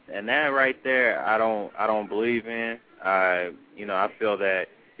that right there, I don't believe in. You know, I feel that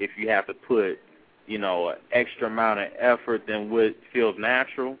if you have to put, you know, an extra amount of effort than what feels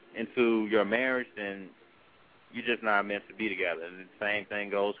natural into your marriage, then you're just not meant to be together. And the same thing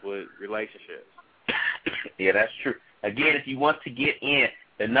goes with relationships. Yeah, that's true. Again, if you want to get in,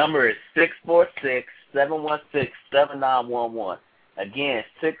 the number is 646-716-7911. Again,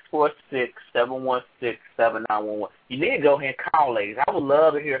 646-716-7911. You need to go ahead and call, ladies. I would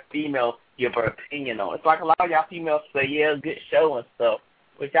love to hear a female give her opinion on it. It's like a lot of y'all females say, yeah, good show and stuff,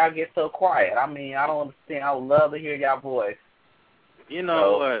 but y'all get so quiet. I mean, I don't understand. I would love to hear y'all voice. You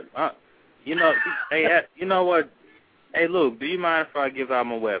know what? You know what? Hey, Luke, do you mind if I give out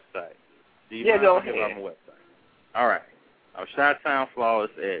my website? Go ahead. Give out my website? All right. I'm Chi-Town Flawless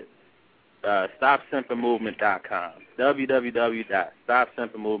at StopSimpingMovement.com.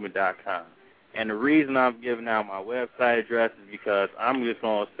 www.StopSimpingMovement.com. And the reason I'm giving out my website address is because I'm just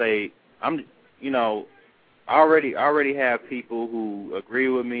going to say, I already have people who agree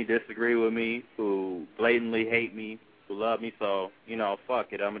with me, disagree with me, who blatantly hate me, who love me, so, you know,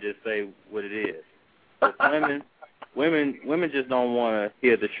 fuck it. I'm going to just say what it is. Women just don't want to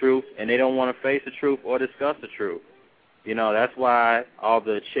hear the truth, and they don't want to face the truth or discuss the truth. You know, that's why all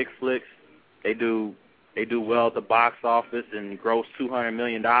the chick flicks, they do well at the box office and gross $200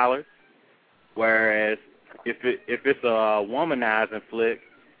 million, whereas if it's a womanizing flick,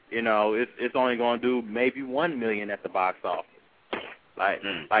 you know, it's only going to do maybe $1 million at the box office.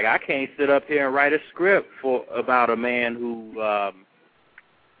 Like I can't sit up here and write a script about a man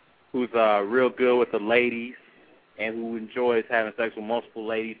who's real good with the ladies and who enjoys having sex with multiple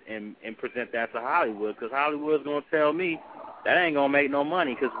ladies and present that to Hollywood, because Hollywood's going to tell me that ain't going to make no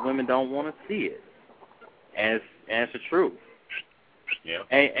money because women don't want to see it. And it's the truth. Yeah.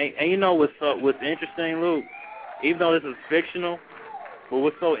 And you know what's interesting, Luke? Even though this is fictional, but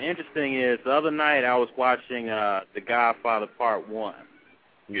what's so interesting is the other night I was watching The Godfather Part 1.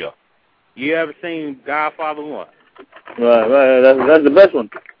 Yeah. You ever seen Godfather 1? Right. That's the best one.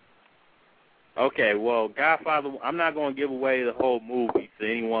 Okay, well, Godfather, I'm not going to give away the whole movie to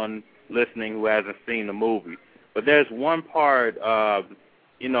anyone listening who hasn't seen the movie. But there's one part,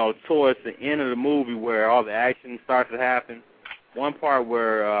 you know, towards the end of the movie where all the action starts to happen. One part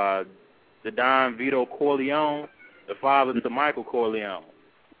where the Don Vito Corleone, the father to Michael Corleone,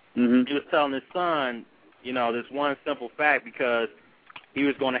 he was telling his son, you know, this one simple fact, because he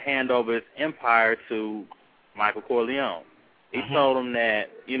was going to hand over his empire to Michael Corleone. He told him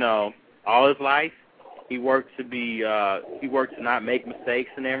that, you know, all his life he worked to not make mistakes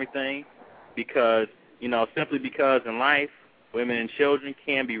and everything, because, you know, simply because in life women and children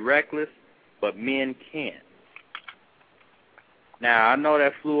can be reckless, but men can't. Now, I know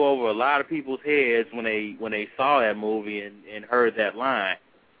that flew over a lot of people's heads when they saw that movie and heard that line,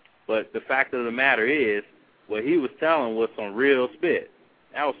 but the fact of the matter is, what he was telling was some real spit.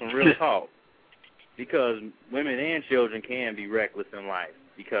 That was some real talk, because women and children can be reckless in life,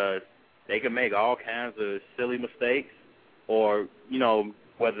 because they can make all kinds of silly mistakes, or, you know,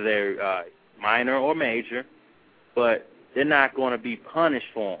 whether they're minor or major, but they're not going to be punished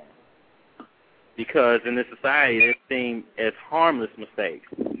for them because in this society they're seen as harmless mistakes.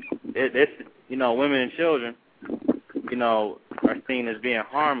 You know, women and children, you know, are seen as being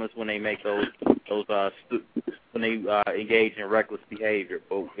harmless when they make when they engage in reckless behavior.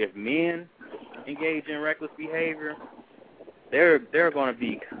 But if men engage in reckless behavior, there are going to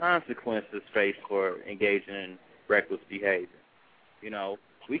be consequences faced for engaging in reckless behavior. You know,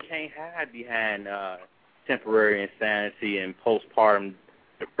 we can't hide behind temporary insanity and postpartum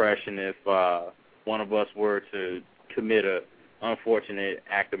depression if one of us were to commit a unfortunate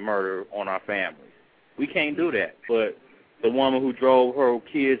act of murder on our families. We can't do that, but the woman who drove her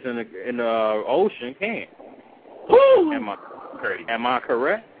kids in the ocean can. Woo! Am I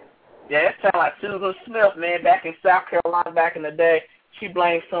correct? Yeah, it sounds like Susan Smith, man, back in South Carolina back in the day. She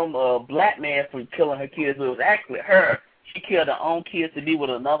blamed some black man for killing her kids, but it was actually her. She killed her own kids to be with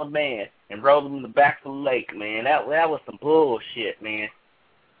another man and rode them in the back of the lake, man. That was some bullshit, man.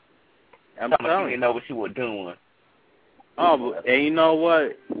 I'm telling you. Didn't know what she was doing. Oh, and you know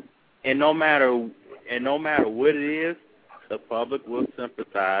what? And no matter what it is, the public will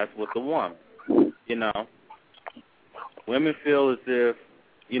sympathize with the woman. You know, women feel as if,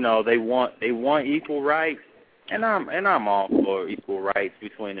 you know, they want equal rights, and I'm all for equal rights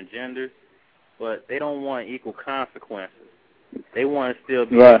between the genders, but they don't want equal consequences. They want to still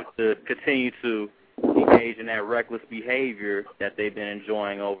be able to continue to engage in that reckless behavior that they've been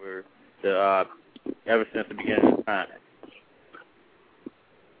enjoying ever since the beginning of time.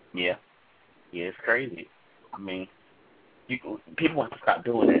 Yeah, it's crazy. I mean, people want to stop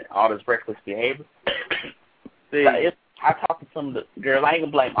doing it, all this reckless behavior. See, I talked to some of the girls. I ain't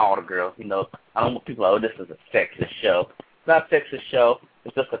gonna blame all the girls. You know, I don't want people. Oh, this is a sexist show. It's not a sexist show.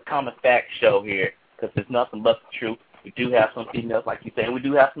 It's just a common fact show here because there's nothing but the truth. We do have some females, like you say, and we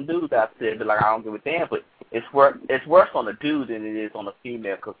do have some dudes out there that like I don't give a damn. But it's worse on the dude than it is on the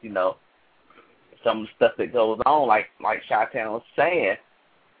female because you know some of the stuff that goes on, like Chi-Town was saying.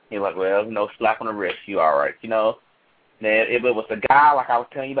 You're like, well, you know, slap on the wrist, you all right, you know. Now, if it was a guy, like I was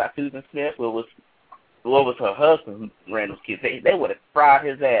telling you about Susan Smith, what was her husband who ran those kids, they would have fried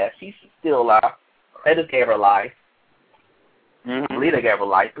his ass. She's still alive. They just gave her life. I believe they gave her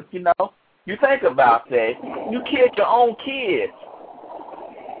life. But, you know, you think about that. You killed your own kids.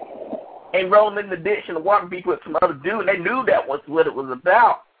 And rolled in the ditch in the water beef with some other dude, and they knew that was what it was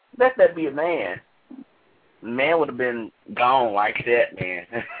about. Let that be a man. The man would have been gone like that, man.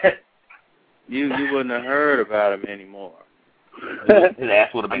 You wouldn't have heard about him anymore. His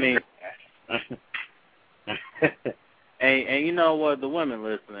ass would have been. And you know what? The women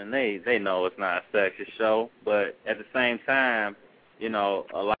listening, they know it's not a sexist show, but at the same time, you know,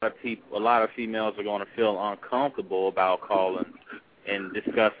 a lot of females are going to feel uncomfortable about calling and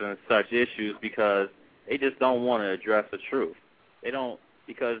discussing such issues because they just don't want to address the truth. They don't,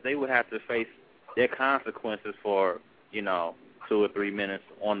 because they would have to face their consequences for, you know, 2 or 3 minutes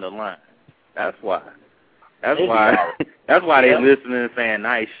on the line. That's why they're listening and saying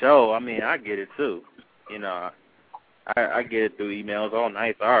nice show. I mean, I get it too. You know, I get it through emails. Oh,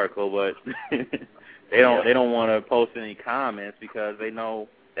 nice article, but they don't want to post any comments because they know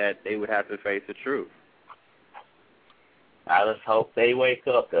that they would have to face the truth. I just hope they wake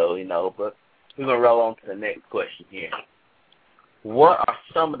up, though. You know, but we're gonna roll on to the next question here. What are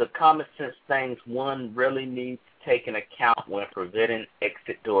some of the common sense things one really needs to take into account when preventing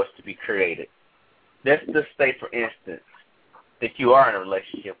exit doors to be created? Let's just say, for instance, that you are in a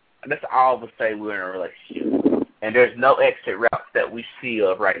relationship. Let's all of us say we're in a relationship, and there's no exit routes that we see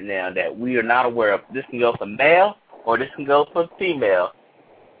of right now that we are not aware of. This can go for male or this can go for female.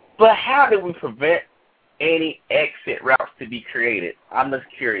 But how do we prevent any exit routes to be created? I'm just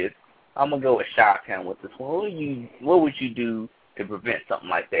curious. I'm going to go with Chi-Town with this one. What would you do to prevent something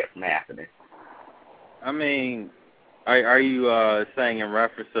like that from happening? I mean, are you saying in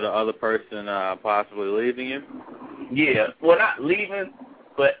reference to the other person possibly leaving you? Yeah, well, not leaving,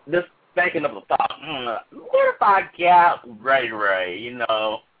 but just thinking of a thought. What if I got Ray, you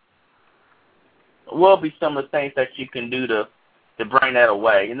know? What will be some of the things that you can do to bring that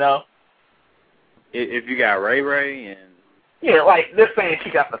away, you know? If you got Ray and... Yeah, like this saying she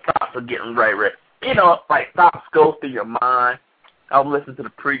got the thoughts of getting Ray. You know, like thoughts go through your mind. I was listening to the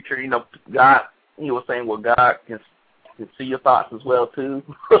preacher, you know, God, he was saying, well, God can see your thoughts as well, too.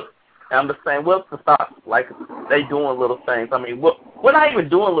 And I'm just saying, what's the thoughts? Like, they doing little things. I mean, we're not even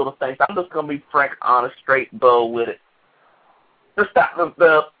doing little things. I'm just going to be frank, honest, straight, bold with it. To stop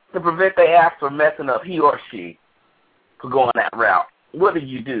to prevent the act from messing up he or she for going that route. What do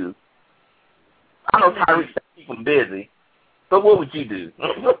you do? I know Tyreek said keep him busy, but what would you do?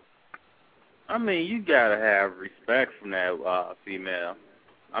 I mean, you gotta have respect from that female.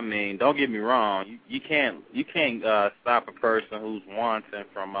 I mean, don't get me wrong. You can't stop a person who's wanting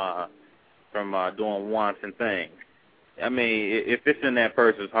from doing wanton things. I mean, if it's in that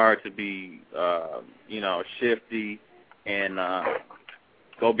person's heart to be, shifty and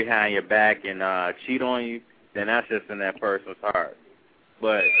go behind your back and cheat on you, then that's just in that person's heart.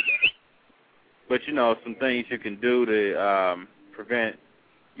 But some things you can do to prevent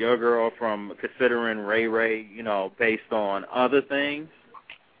your girl from considering Ray, based on other things.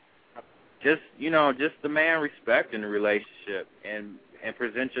 Just demand respect in the relationship and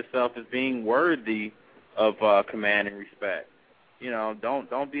present yourself as being worthy of command and respect.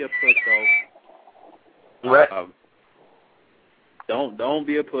 Don't be a pushover. Right. Don't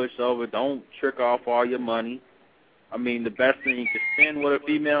be a pushover. Don't trick off all your money. I mean, the best thing you can spend with a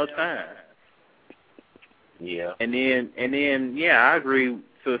female time. Yeah. And then, I agree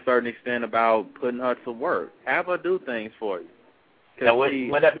to a certain extent about putting her to work. Have her do things for you. Now, would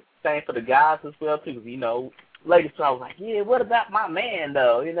that be the same for the guys as well, too? Because, ladies are always like, yeah, what about my man,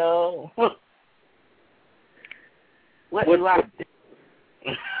 though, What do I do?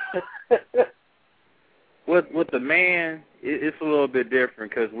 With the man, it's a little bit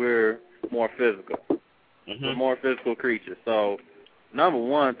different because we're more physical. Mm-hmm. We're more physical creatures. So, number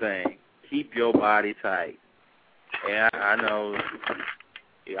one thing, keep your body tight. And I know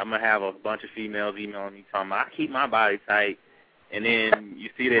I'm going to have a bunch of females emailing me talking about, I keep my body tight. And then you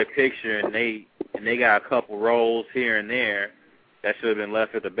see their picture and they got a couple rolls here and there that should have been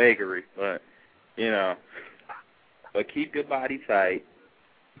left at the bakery. But, but keep your body tight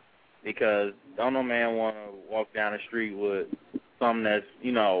because don't no man want to walk down the street with something that's,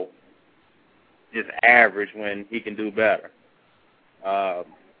 just average when he can do better.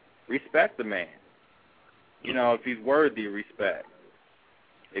 Respect the man. If he's worthy of respect.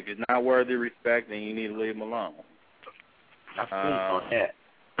 If he's not worthy of respect, then you need to leave him alone. I feel on that.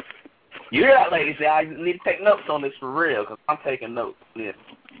 You hear that, ladies? I need to take notes on this for real because I'm taking notes. Yeah.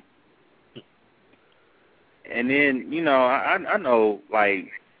 And then, I know,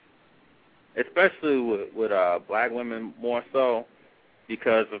 like, especially with black women more so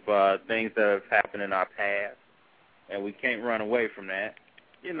because of things that have happened in our past, and we can't run away from that.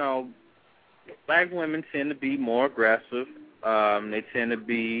 Black women tend to be more aggressive. They tend to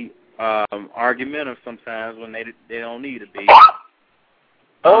be argumentative sometimes when they don't need to be.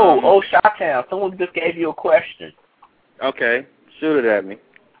 Chi-Town, someone just gave you a question. Okay, shoot it at me.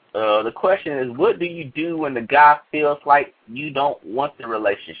 The question is, what do you do when the guy feels like you don't want the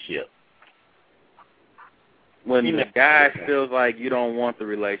relationship? When the guy feels like you don't want the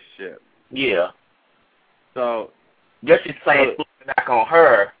relationship. Yeah. So, just saying, back on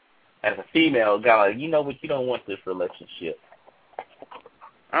her as a female guy, like, you know what, you don't want this relationship.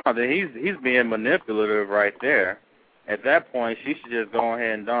 Oh, he's being manipulative right there. At that point, she should just go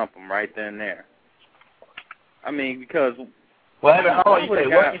ahead and dump him right then and there. I mean, because... Well, hold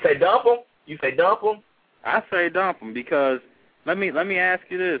on, you say dump him? You say dump him? I say dump him because, let me ask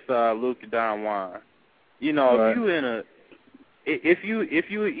you this, Luke Don Juan. Right. If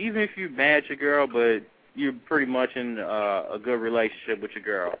you mad at your girl, but you're pretty much in a good relationship with your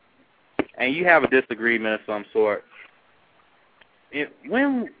girl, and you have a disagreement of some sort, at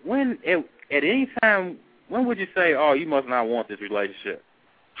any time, when would you say, oh, you must not want this relationship?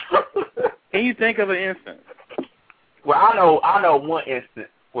 Can you think of an instance? Well, I know one instance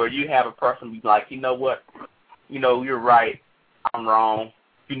where you have a person be like, you know what, you're right, I'm wrong,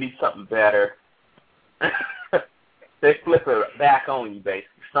 you need something better. They flip it back on you,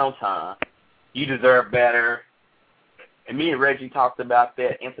 basically, sometimes. You deserve better. And me and Reggie talked about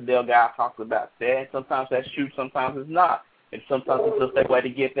that. Infidel guy talked about that. And sometimes that's true, sometimes it's not. And sometimes it's just a way to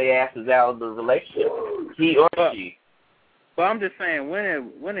get their asses out of the relationship. He or she. But I'm just saying, when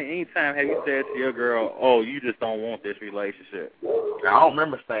at any time have you said to your girl, oh, you just don't want this relationship? I don't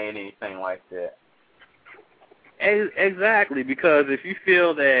remember saying anything like that. Exactly, because if you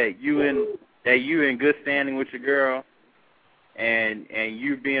feel that you in good standing with your girl and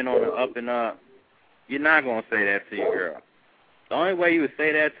you being on the up and up, you're not going to say that to your girl. The only way you would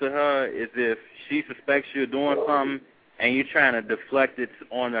say that to her is if she suspects you're doing something and you're trying to deflect it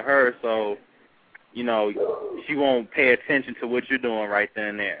onto her so, she won't pay attention to what you're doing right then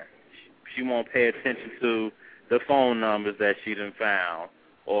and there. She won't pay attention to the phone numbers that she done found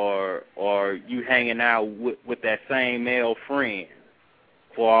or you hanging out with that same male friend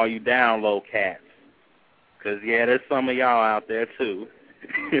for all you down low cats. Because, yeah, there's some of y'all out there, too.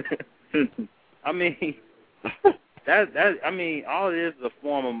 I mean, all it is a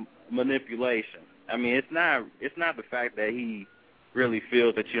form of manipulation. I mean, it's not the fact that he really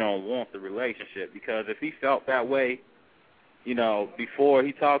feels that you don't want the relationship. Because if he felt that way, you know, before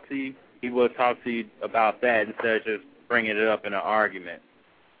he talked to you, he would talk to you about that instead of just bringing it up in an argument.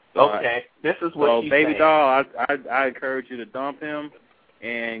 So okay, this is what so baby doll, I encourage you to dump him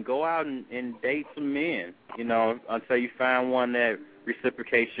and go out and date some men, you know, until you find one that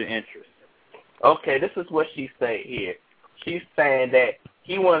reciprocates your interest. Okay, this is what she said here. She's saying that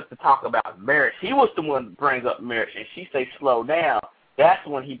he wants to talk about marriage. He was the one to bring up marriage, and she say slow down. That's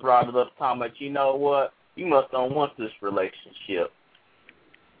when he brought it up, talking about, you know what, you must don't want this relationship.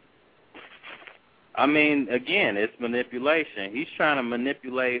 I mean, again, it's manipulation. He's trying to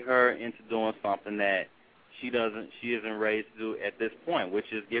manipulate her into doing something that she isn't ready to do at this point, which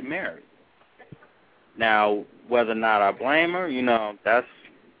is get married. Now, whether or not I blame her, you know,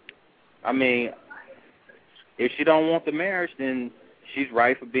 I mean, if she don't want the marriage, then she's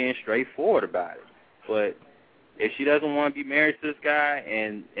right for being straightforward about it. But if she doesn't want to be married to this guy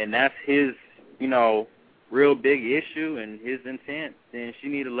and that's his, you know, real big issue and his intent, then she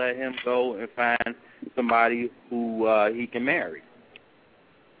need to let him go and find somebody who he can marry.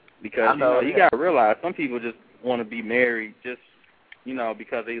 Because you got to realize some people just want to be married just, you know,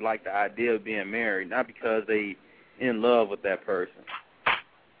 because they like the idea of being married, not because they in love with that person.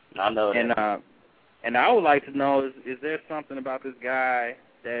 I know that. And I would like to know, is there something about this guy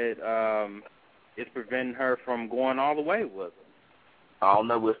that is preventing her from going all the way with him? I don't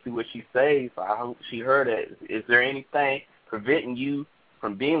know. We'll see what she says. I hope she heard it. Is there anything preventing you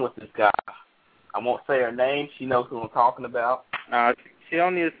from being with this guy? I won't say her name. She knows who I'm talking about. She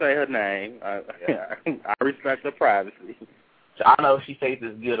don't need to say her name. I respect her privacy. I know she says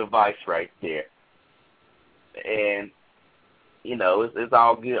this good advice right there. And, you know, it's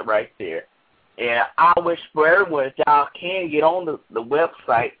all good right there. And I wish for everyone that y'all can get on the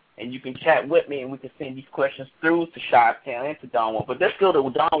website and you can chat with me and we can send these questions through to Chi-Town and to Don Juan. But let's go to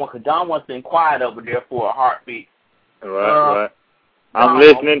Don Juan because Don Juan's been quiet over there for a heartbeat. Right. I'm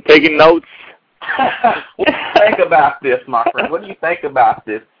listening, taking notes. What do you think about this, my friend? What do you think about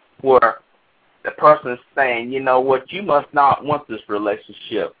this where the person is saying, you know what, you must not want this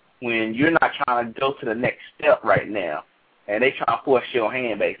relationship when you're not trying to go to the next step right now? And they try to force your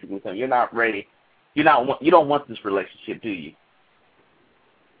hand, basically. So you're not ready. You don't want this relationship, do you?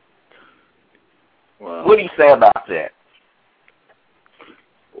 Well, what do you say about that?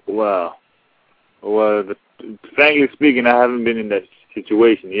 Well, frankly speaking, I haven't been in that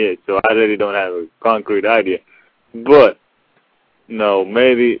situation yet, so I really don't have a concrete idea. But no,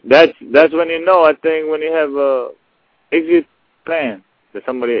 maybe that's when you know. I think when you have a exit plan that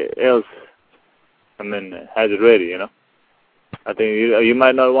somebody else, has it ready. You know, I think you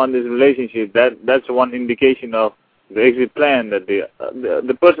might not want this relationship. That's one indication of the exit plan that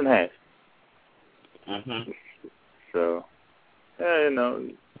the person has. Mm-hmm. So, you know,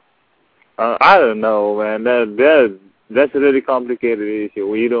 I don't know, man. That's a really complicated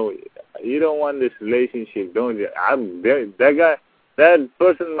issue. You don't want this relationship, don't you? That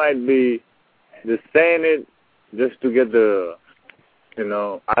person might be just saying it just to get the, you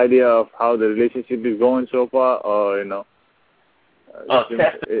know, idea of how the relationship is going so far, or you know.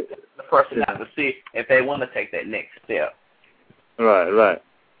 Test the person out to see if they want to take that next step. Right.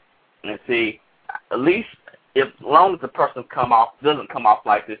 And see, at least as long as the person doesn't come off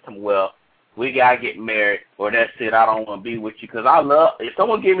like this, well, we gotta get married, or that's it, I don't want to be with you. Because if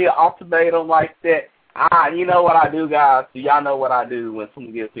someone give me an ultimatum like that, you know what I do, guys. So y'all know what I do when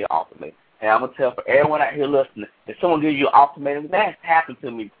someone gives me an ultimatum. And I'm gonna tell for everyone out here listening, if someone gives you an ultimatum, that's happened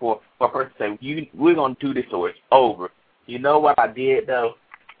to me before. For a person say, we're gonna do this or it's over. You know what I did though?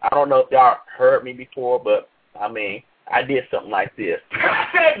 I don't know if y'all heard me before, but I mean, I did something like this. Cut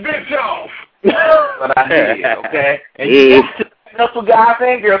that bitch off! But I did, okay? And you got to that's for guys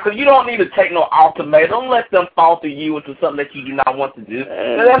and girls, because you don't need to take no ultimatum. Don't let them falter you into something that you do not want to do.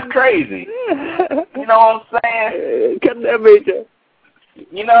 That's crazy. You know what I'm saying? Cut that bitch off.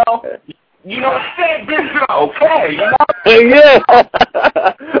 You know, that bitch off, okay? You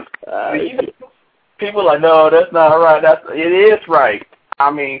know? People are, no, that's not right. It is right.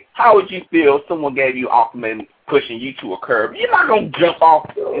 I mean, how would you feel if someone gave you ultimatum pushing you to a curb? You're not going to jump off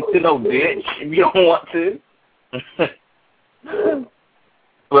into no ditch if you don't want to.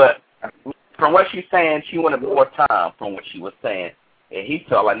 But from what she's saying, she wanted more time from what she was saying. And he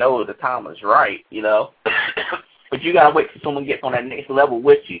felt like, no, the time was right, you know. But you got to wait till someone gets on that next level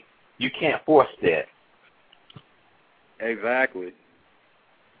with you. You can't force that. Exactly.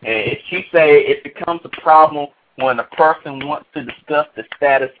 And she say it becomes a problem when a person wants to discuss the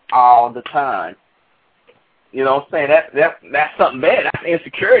status all the time. You know what I'm saying? That's something bad. That's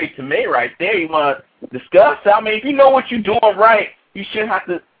insecurity to me right there. You want to discuss. I mean, if you know what you're doing right, you shouldn't have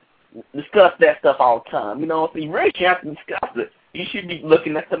to discuss that stuff all the time. You know, if you really shouldn't have to discuss it. You should be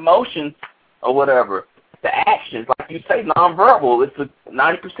looking at the emotions or whatever, the actions. Like you say, nonverbal. It's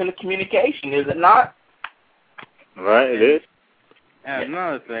 90% of communication, is it not? Right, it is. And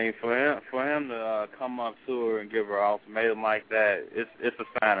another thing, for him to come up to her and give her an ultimatum like that, it's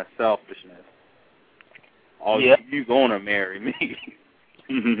a sign of selfishness. Oh, yeah. You gonna marry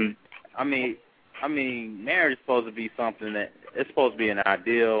me? I mean, marriage is supposed to be something that it's supposed to be an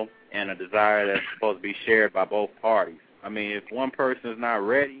ideal and a desire that's supposed to be shared by both parties. I mean, if one person is not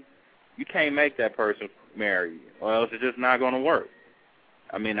ready, you can't make that person marry you, or else it's just not going to work.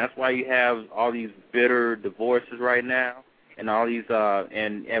 I mean, that's why you have all these bitter divorces right now, and all these,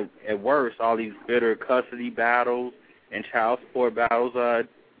 and at worst, all these bitter custody battles and child support battles,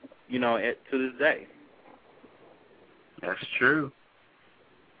 you know, to this day. That's true.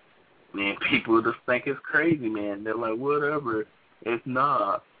 Man, people just think it's crazy, man. They're like, whatever. It's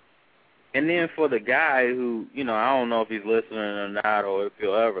not. And then for the guy who, you know, I don't know if he's listening or not, or if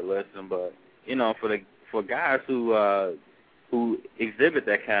he'll ever listen, but you know, for guys who exhibit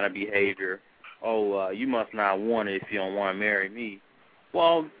that kind of behavior, you must not want it if you don't want to marry me.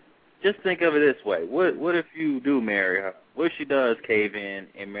 Well, just think of it this way: what if you do marry her? What if she does cave in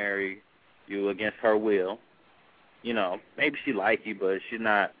and marry you against her will? You know, maybe she like you, but she's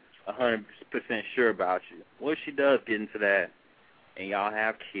not 100% sure about you. What if she does get into that, and y'all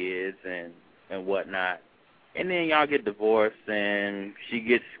have kids and whatnot, and then y'all get divorced, and she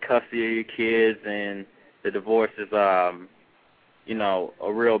gets custody of your kids, and the divorce is, you know,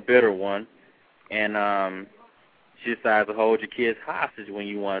 a real bitter one, and she decides to hold your kids hostage when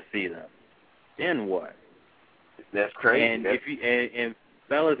you want to see them. Then what? That's crazy. And if you and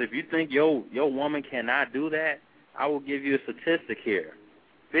fellas, if you think your woman cannot do that, I will give you a statistic here.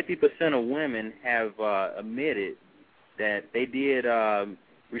 50% of women have admitted that they did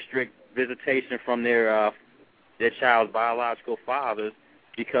restrict visitation from their child's biological fathers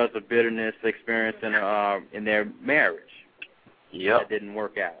because of bitterness experienced in their marriage. Yep. That didn't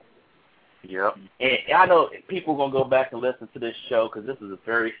work out. Yep. And I know people are going to go back and listen to this show because this is a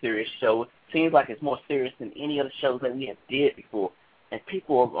very serious show. It seems like it's more serious than any other shows that we have did before. And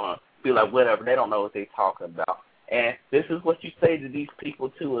people are going to be like, whatever, they don't know what they're talking about. And this is what you say to these people,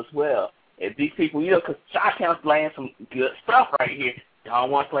 too, as well. If these people, you know, because Chi-Town's laying some good stuff right here. Y'all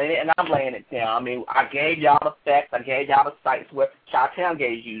want to lay it, and I'm laying it down. I mean, I gave y'all the facts. I gave y'all the sites where Chi-Town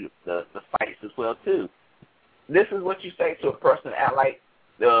gave you the sites as well, too. This is what you say to a person act like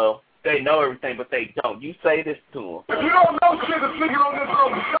they know everything, but they don't. You say this to them. If you don't know shit, the figure on this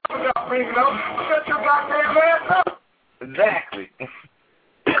road is shut without bringing up. Shut your goddamn ass up. Exactly.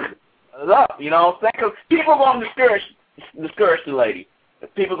 Up, you know what I'm saying? Because people are going to discourage the lady.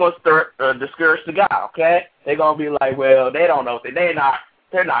 People are going to discourage the guy, okay? They're going to be like, well, they don't know. They're not.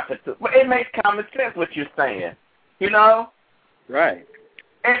 But it makes common sense what you're saying, you know? Right.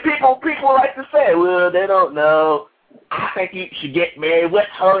 And people like to say, well, they don't know. I think you should get married. What's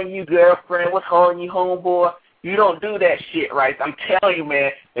holding you, girlfriend? What's holding you, homeboy? You don't do that shit, right? I'm telling you,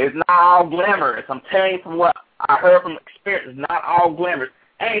 man, it's not all glamorous. I'm telling you from what I heard from experience, it's not all glamorous.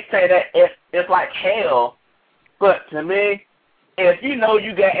 I ain't say that it's like hell, but to me, if you know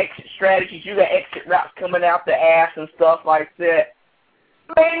you got exit strategies, you got exit routes coming out the ass and stuff like that,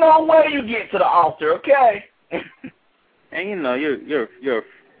 there ain't no way you get to the altar, okay? And you know,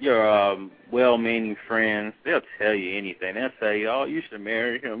 your well-meaning friends, they'll tell you anything. They'll say, "Oh, you should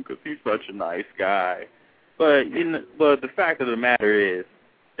marry him because he's such a nice guy." But but the fact of the matter is,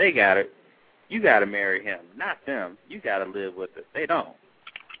 they got it. You got to marry him, not them. You got to live with it. They don't.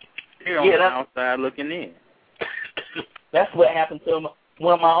 They're on the outside looking in. That's what happened to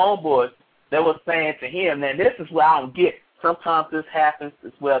one of my homeboys that was saying to him, now this is what I don't get. Sometimes this happens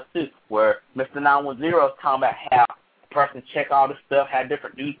as well, too, where Mr. 910 is talking about how a person check all this stuff, had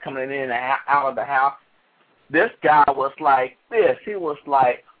different dudes coming in and out of the house. This guy was like this. He was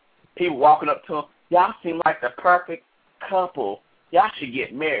like, people walking up to him, y'all seem like the perfect couple. Y'all should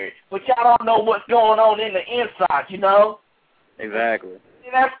get married. But y'all don't know what's going on in the inside, you know? Exactly.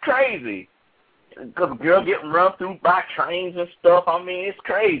 That's crazy. Because a girl getting run through by trains and stuff, I mean, it's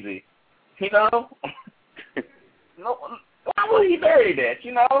crazy. You know? No, why would he marry that,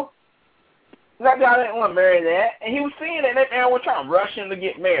 you know? That guy didn't want to marry that. And he was seeing that everyone was trying to rush him to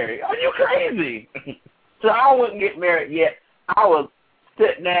get married. Are you crazy? So I wouldn't get married yet. I would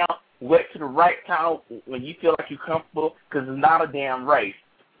sit down, wait to the right time when you feel like you're comfortable, because it's not a damn race.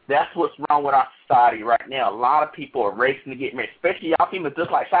 That's what's wrong with our society right now. A lot of people are racing to get married, especially y'all females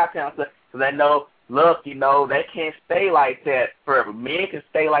just like Chi-Town stuff, because they know, look, you know, they can't stay like that forever. Men can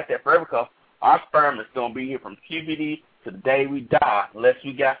stay like that forever because our sperm is going to be here from puberty to the day we die, unless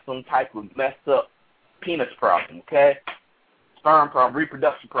we got some type of messed up penis problem, okay? Sperm problem,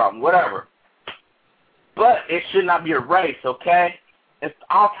 reproduction problem, whatever. But it should not be a race, okay? It's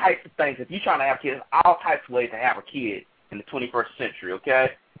all types of things. If you're trying to have kids, all types of ways to have a kid in the 21st century,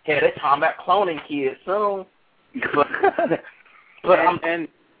 okay? Hey, they're talking about cloning kids soon. But and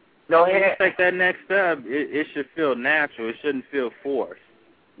go when you ahead. take that next step, it should feel natural. It shouldn't feel forced.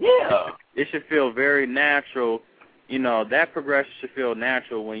 Yeah. It should feel very natural. You know, that progression should feel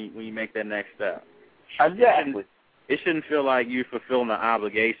natural when you make that next step. Exactly. It shouldn't feel like you're fulfilling an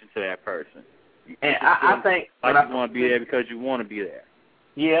obligation to that person. And I think like you want to be there because you want to be there.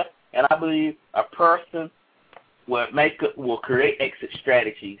 Yeah, and I believe a person will create exit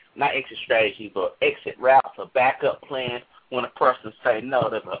strategies, not exit strategies, but exit routes or backup plans when a person say no.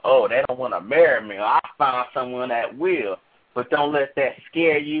 They're like, oh, they don't want to marry me. I found someone that will. But don't let that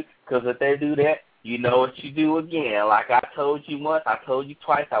scare you, because if they do that, you know what you do again. Like I told you once, I told you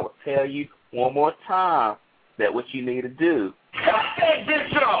twice, I will tell you one more time that what you need to do.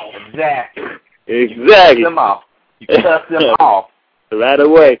 Exactly. You cut them off. You cut them off. Right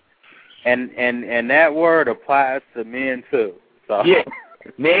away. And that word applies to men too. So yeah,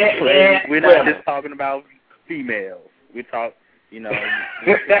 men. We're not just talking about females. We talk, you know,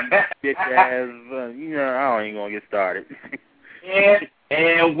 bitch ass. You know, I don't even gonna get started.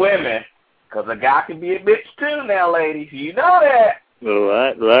 and women, because a guy can be a bitch too now, ladies. You know that.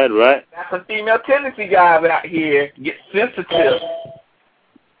 Right. Got some female tendency guys out here get sensitive.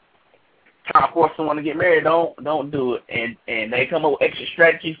 Trying to force someone to get married, don't do it. And they come up with extra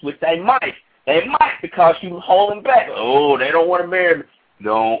strategies, which they might because you holding back. Oh, they don't want to marry me.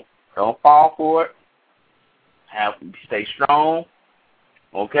 Don't fall for it. Stay strong,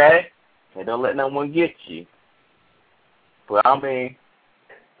 okay? And don't let no one get you. But I mean,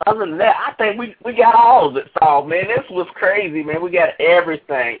 other than that, I think we got all of it solved, man. This was crazy, man. We got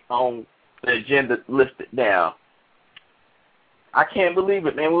everything on the agenda listed down. I can't believe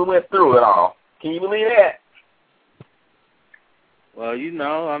it, man. We went through it all. Can you believe that? Well, you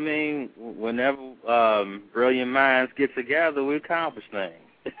know, I mean, whenever brilliant minds get together, we accomplish things.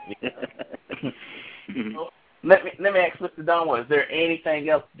 Let me ask Mr. Dunwell, is there anything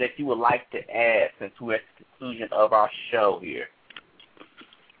else that you would like to add since we're at the conclusion of our show here?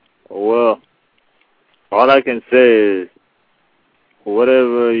 Well, all I can say is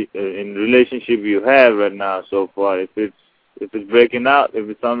whatever in relationship you have right now so far, if it's breaking out, if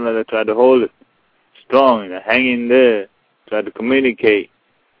it's something like that, try to hold it strong, hang in there, try to communicate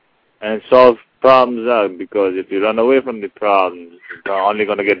and solve problems out, because if you run away from the problems, it's only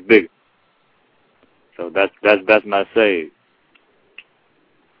going to get bigger. So that's my say.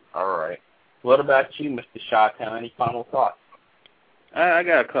 All right. What about you, Mr. Shawtown? Any final thoughts? I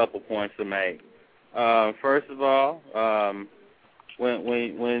got a couple points to make. First of all,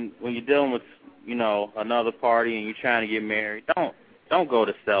 when you're dealing with, you know, another party and you're trying to get married, don't go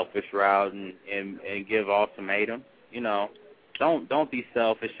the selfish route and give ultimatums. You know, don't be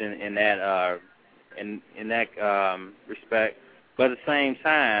selfish in that respect. But at the same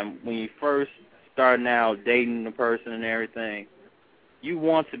time, when you first starting out dating the person and everything, you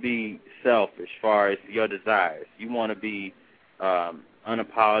want to be selfish as far as your desires. You want to be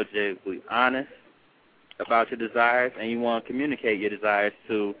unapologetically honest about your desires, and you want to communicate your desires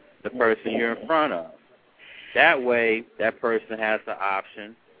to the person you're in front of. That way, that person has the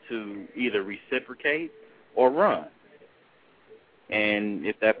option to either reciprocate or run. And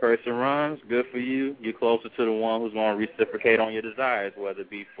if that person runs, good for you. You're closer to the one who's going to reciprocate on your desires, whether it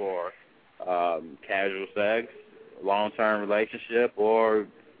be for casual sex, long-term relationship, or,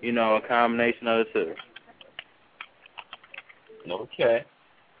 you know, a combination of the two. Okay,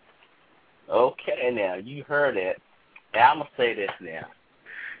 now, you heard it. Now, I'm going to say this now.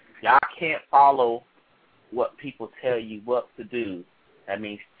 Y'all can't follow what people tell you what to do. That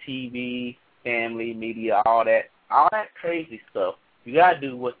means TV, family, media, all that crazy stuff. You got to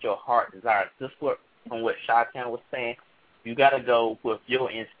do what your heart desires. Just from what Shawtown was saying, you got to go with your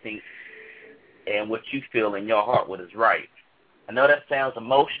instincts and what you feel in your heart, what is right. I know that sounds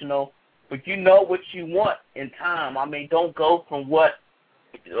emotional, but you know what you want in time. I mean, don't go from what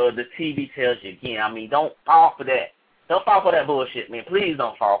the TV tells you again. I mean, don't fall for that. Don't fall for that bullshit, man. Please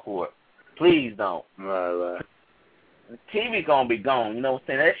don't fall for it. Please don't. Right. TV's going to be gone. You know what I'm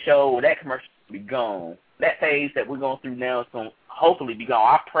saying? That show, that commercial will be gone. That phase that we're going through now is going to hopefully be gone.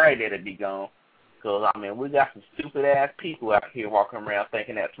 I pray that it be gone. Because, I mean, we got some stupid-ass people out here walking around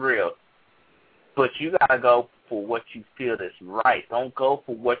thinking that's real. But you got to go for what you feel is right. Don't go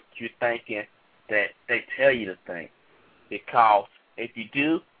for what you're thinking that they tell you to think. Because if you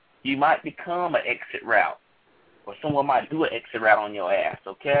do, you might become an exit route. or someone might do an exit route on your ass,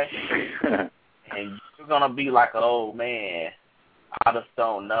 okay? And you're going to be like, oh, man, I just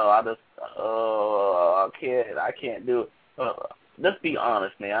don't know. I can't do it. Let's be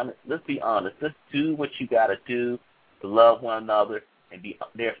honest, man. Let's be honest. Let's do what you got to do to love one another and be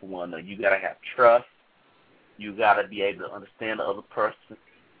there for one another. You got to have trust. You got to be able to understand the other person.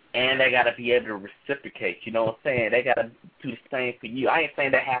 And they got to be able to reciprocate. You know what I'm saying? They got to do the same for you. I ain't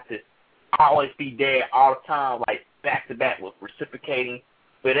saying they have to always be there all the time, like back-to-back with reciprocating,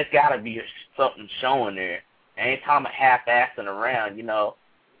 but it's got to be something showing there. Ain't talking about half-assing around, you know.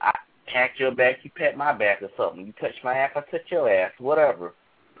 I pat your back, you pat my back or something. You touch my ass, I touch your ass, whatever.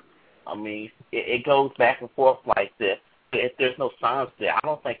 I mean, it goes back and forth like this. If there's no signs there, I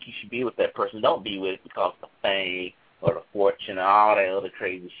don't think you should be with that person. Don't be with it because of the fame or the fortune and all that other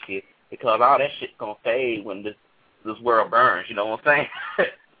crazy shit, because all that shit's going to fade when this world burns, you know what I'm saying?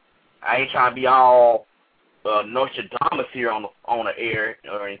 I ain't trying to be all Nostradamus here on the air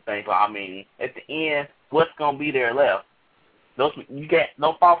or anything, but I mean, at the end, what's going to be there left? Don't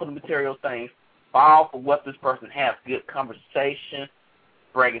fall for the material things. Fall for what this person has. Good conversation,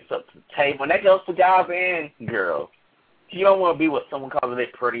 bring it up to the table. And that goes for guys and girls. You don't want to be with someone because of their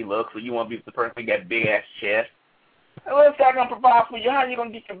pretty looks, or you want to be with the person who got big-ass chest. And what's that going to provide for you? How are you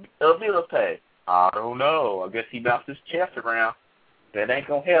going to get your bills paid? I don't know. I guess he bounced his chest around. That ain't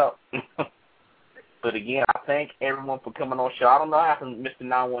going to help. But again, I thank everyone for coming on the show. I don't know what happened to Mr.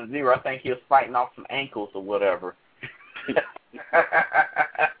 910. I think he was fighting off some ankles or whatever. Them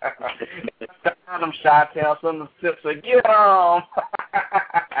Chi-Town, some of the sips are, get on.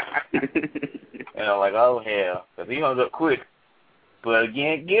 And I'm like, oh, hell. Because he hung up quick. But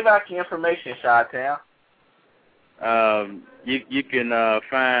again, give out your information, Chi-Town. You can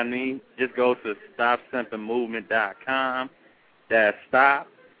find me. Just go to StopSimpingMovement.com. That's Stop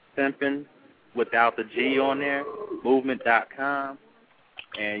Simping without the G on there, movement.com.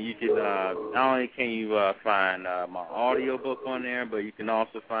 And you can not only can you find my audio book on there, but you can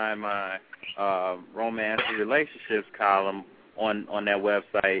also find my romance and relationships column on that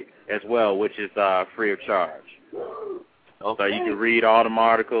website as well, which is free of charge. Okay. So you can read all the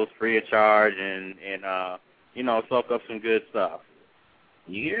articles free of charge and soak up some good stuff.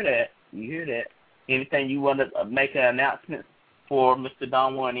 You hear that? Anything you want to make an announcement for Mr.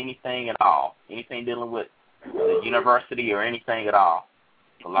 Don Juan? Anything at all? Anything dealing with the university or anything at all?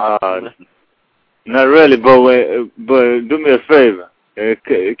 A lot of people listen. Not really, but do me a favor.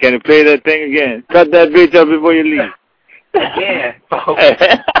 Can you play that thing again? Cut that bitch up before you leave. Again,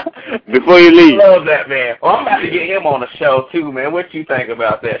 before you leave. I love that, man. Well, I'm about to get him on the show, too, man. What you think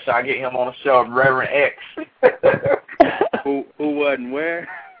about that? Should I get him on the show, Reverend X? Who wasn't where?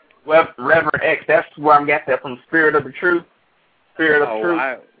 Well, Reverend X, that's where I'm got that from, Spirit of the Truth. Spirit of the Truth.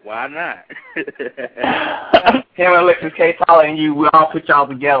 Why not? Him and Alexis K. Tyler and you, we all put y'all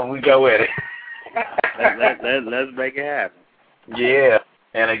together and we go with it. Let's make it happen. Yeah.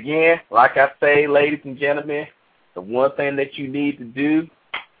 And again, like I say, ladies and gentlemen, the one thing that you need to do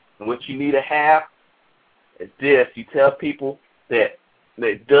and what you need to have is this. You tell people that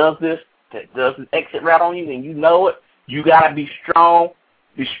does this exit route on you and you know it, you got to be strong.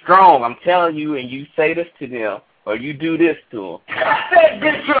 Be strong, I'm telling you, and you say this to them, or you do this to them. I said be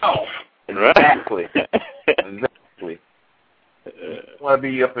strong. Exactly. Exactly. You don't want to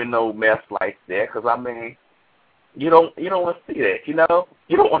be up in no mess like that, because, I mean, you don't want to see that, you know?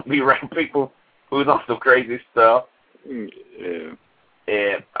 You don't want to be around people who's on some crazy stuff. Yeah.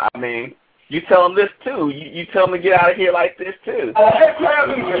 And, I mean, you tell them this, too. You tell them to get out of here like this, too.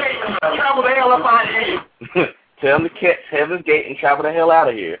 Travel the hell up out of here. Tell them to catch Heaven's Gate and travel the hell out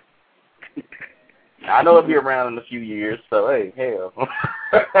of here. I know it'll be around in a few years, so, hey, hell.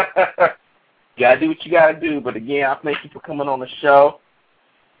 You got to do what you got to do. But, again, I thank you for coming on the show.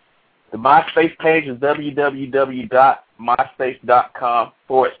 The MySpace page is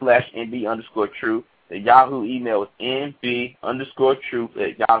www.myspace.com/NB_truth. The Yahoo email is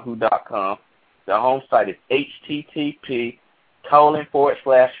NB_truth@yahoo.com. The home site is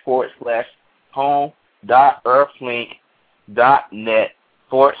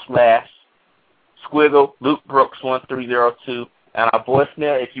Brooks 1302. And our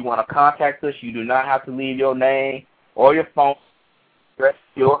voicemail, if you want to contact us, you do not have to leave your name or your phone. Press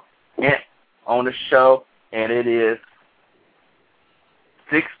your hint on the show, and it is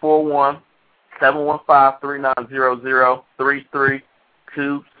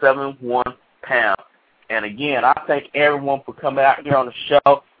 641-715-3900-33271#. And again, I thank everyone for coming out here on the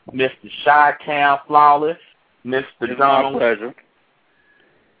show. Mr. Chi-Town Flawless, Mr. Donald, pleasure.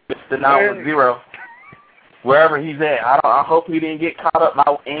 Mr. 910, wherever he's at. I hope he didn't get caught up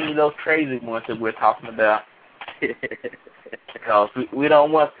by any of those crazy ones that we're talking about. Because we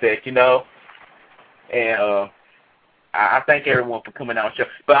don't want sex, you know. And I thank everyone for coming out on the show.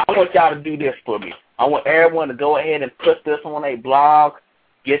 But I want y'all to do this for me. I want everyone to go ahead and put this on a blog,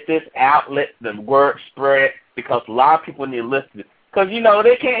 get this out, let the word spread, because a lot of people need to listen. Because, you know,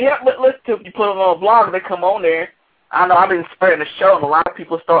 they can't help but listen to it. You put it on a blog, they come on there. I know I've been spreading the show, and a lot of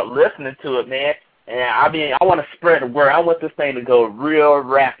people start listening to it, man. And I want to spread the word. I want this thing to go real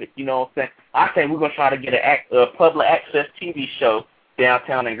rapid. You know what I'm saying? I think we're going to try to get a public access TV show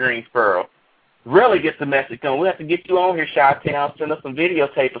downtown in Greensboro. Really get the message going. We have to get you on here, Chi-Town, send us some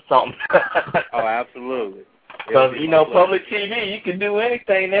videotape or something. Oh, absolutely. Because, you know, public TV, you can do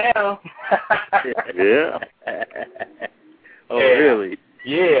anything now. Yeah. Oh, really?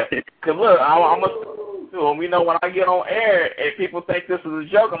 Yeah. Because, look, I'm going to, you know, when I get on air, if people think this is a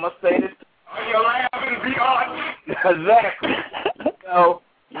joke, I'm going to say this. Are you laughing, Beyond? Exactly. So,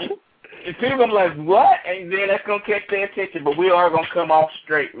 if people are like, what? And then that's going to catch their attention. But we are going to come off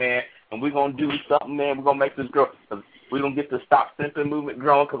straight, man. And we're going to do something, man. We're going to make this grow. We're going to get the Stop Simping movement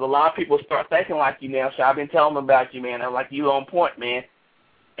growing, because a lot of people start thinking like you now. So I've been telling them about you, man. I'm like, you on point, man.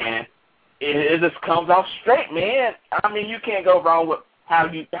 And it just comes off straight, man. I mean, you can't go wrong with how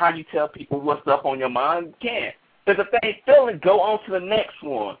you tell people what's up on your mind. You can't. Because if they ain't feeling, go on to the next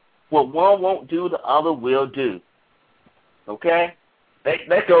one. What one won't do, the other will do. Okay?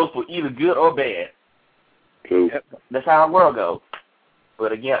 That goes for either good or bad. Cool. That's how the world goes.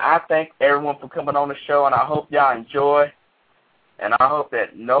 But again, I thank everyone for coming on the show, and I hope y'all enjoy. And I hope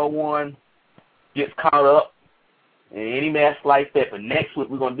that no one gets caught up in any mess like that. But next week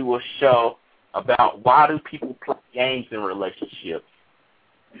we're going to do a show about why do people play games in relationships.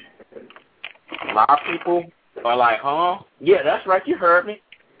 A lot of people are like, huh? Yeah, that's right, you heard me.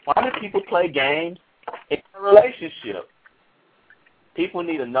 Why do people play games in a relationship? People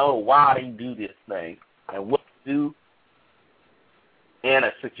need to know why they do this thing and what to do in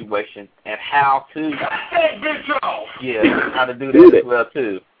a situation and how to. Yeah, how to do that as well,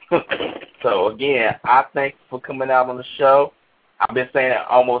 too. So, again, I thank you for coming out on the show. I've been saying it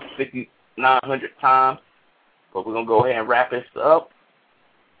almost 6,900 times, but we're going to go ahead and wrap this up,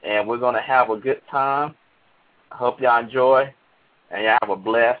 and we're going to have a good time. I hope y'all enjoy, and y'all have a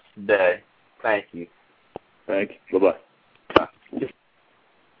blessed day. Thank you. Thank you. Bye-bye.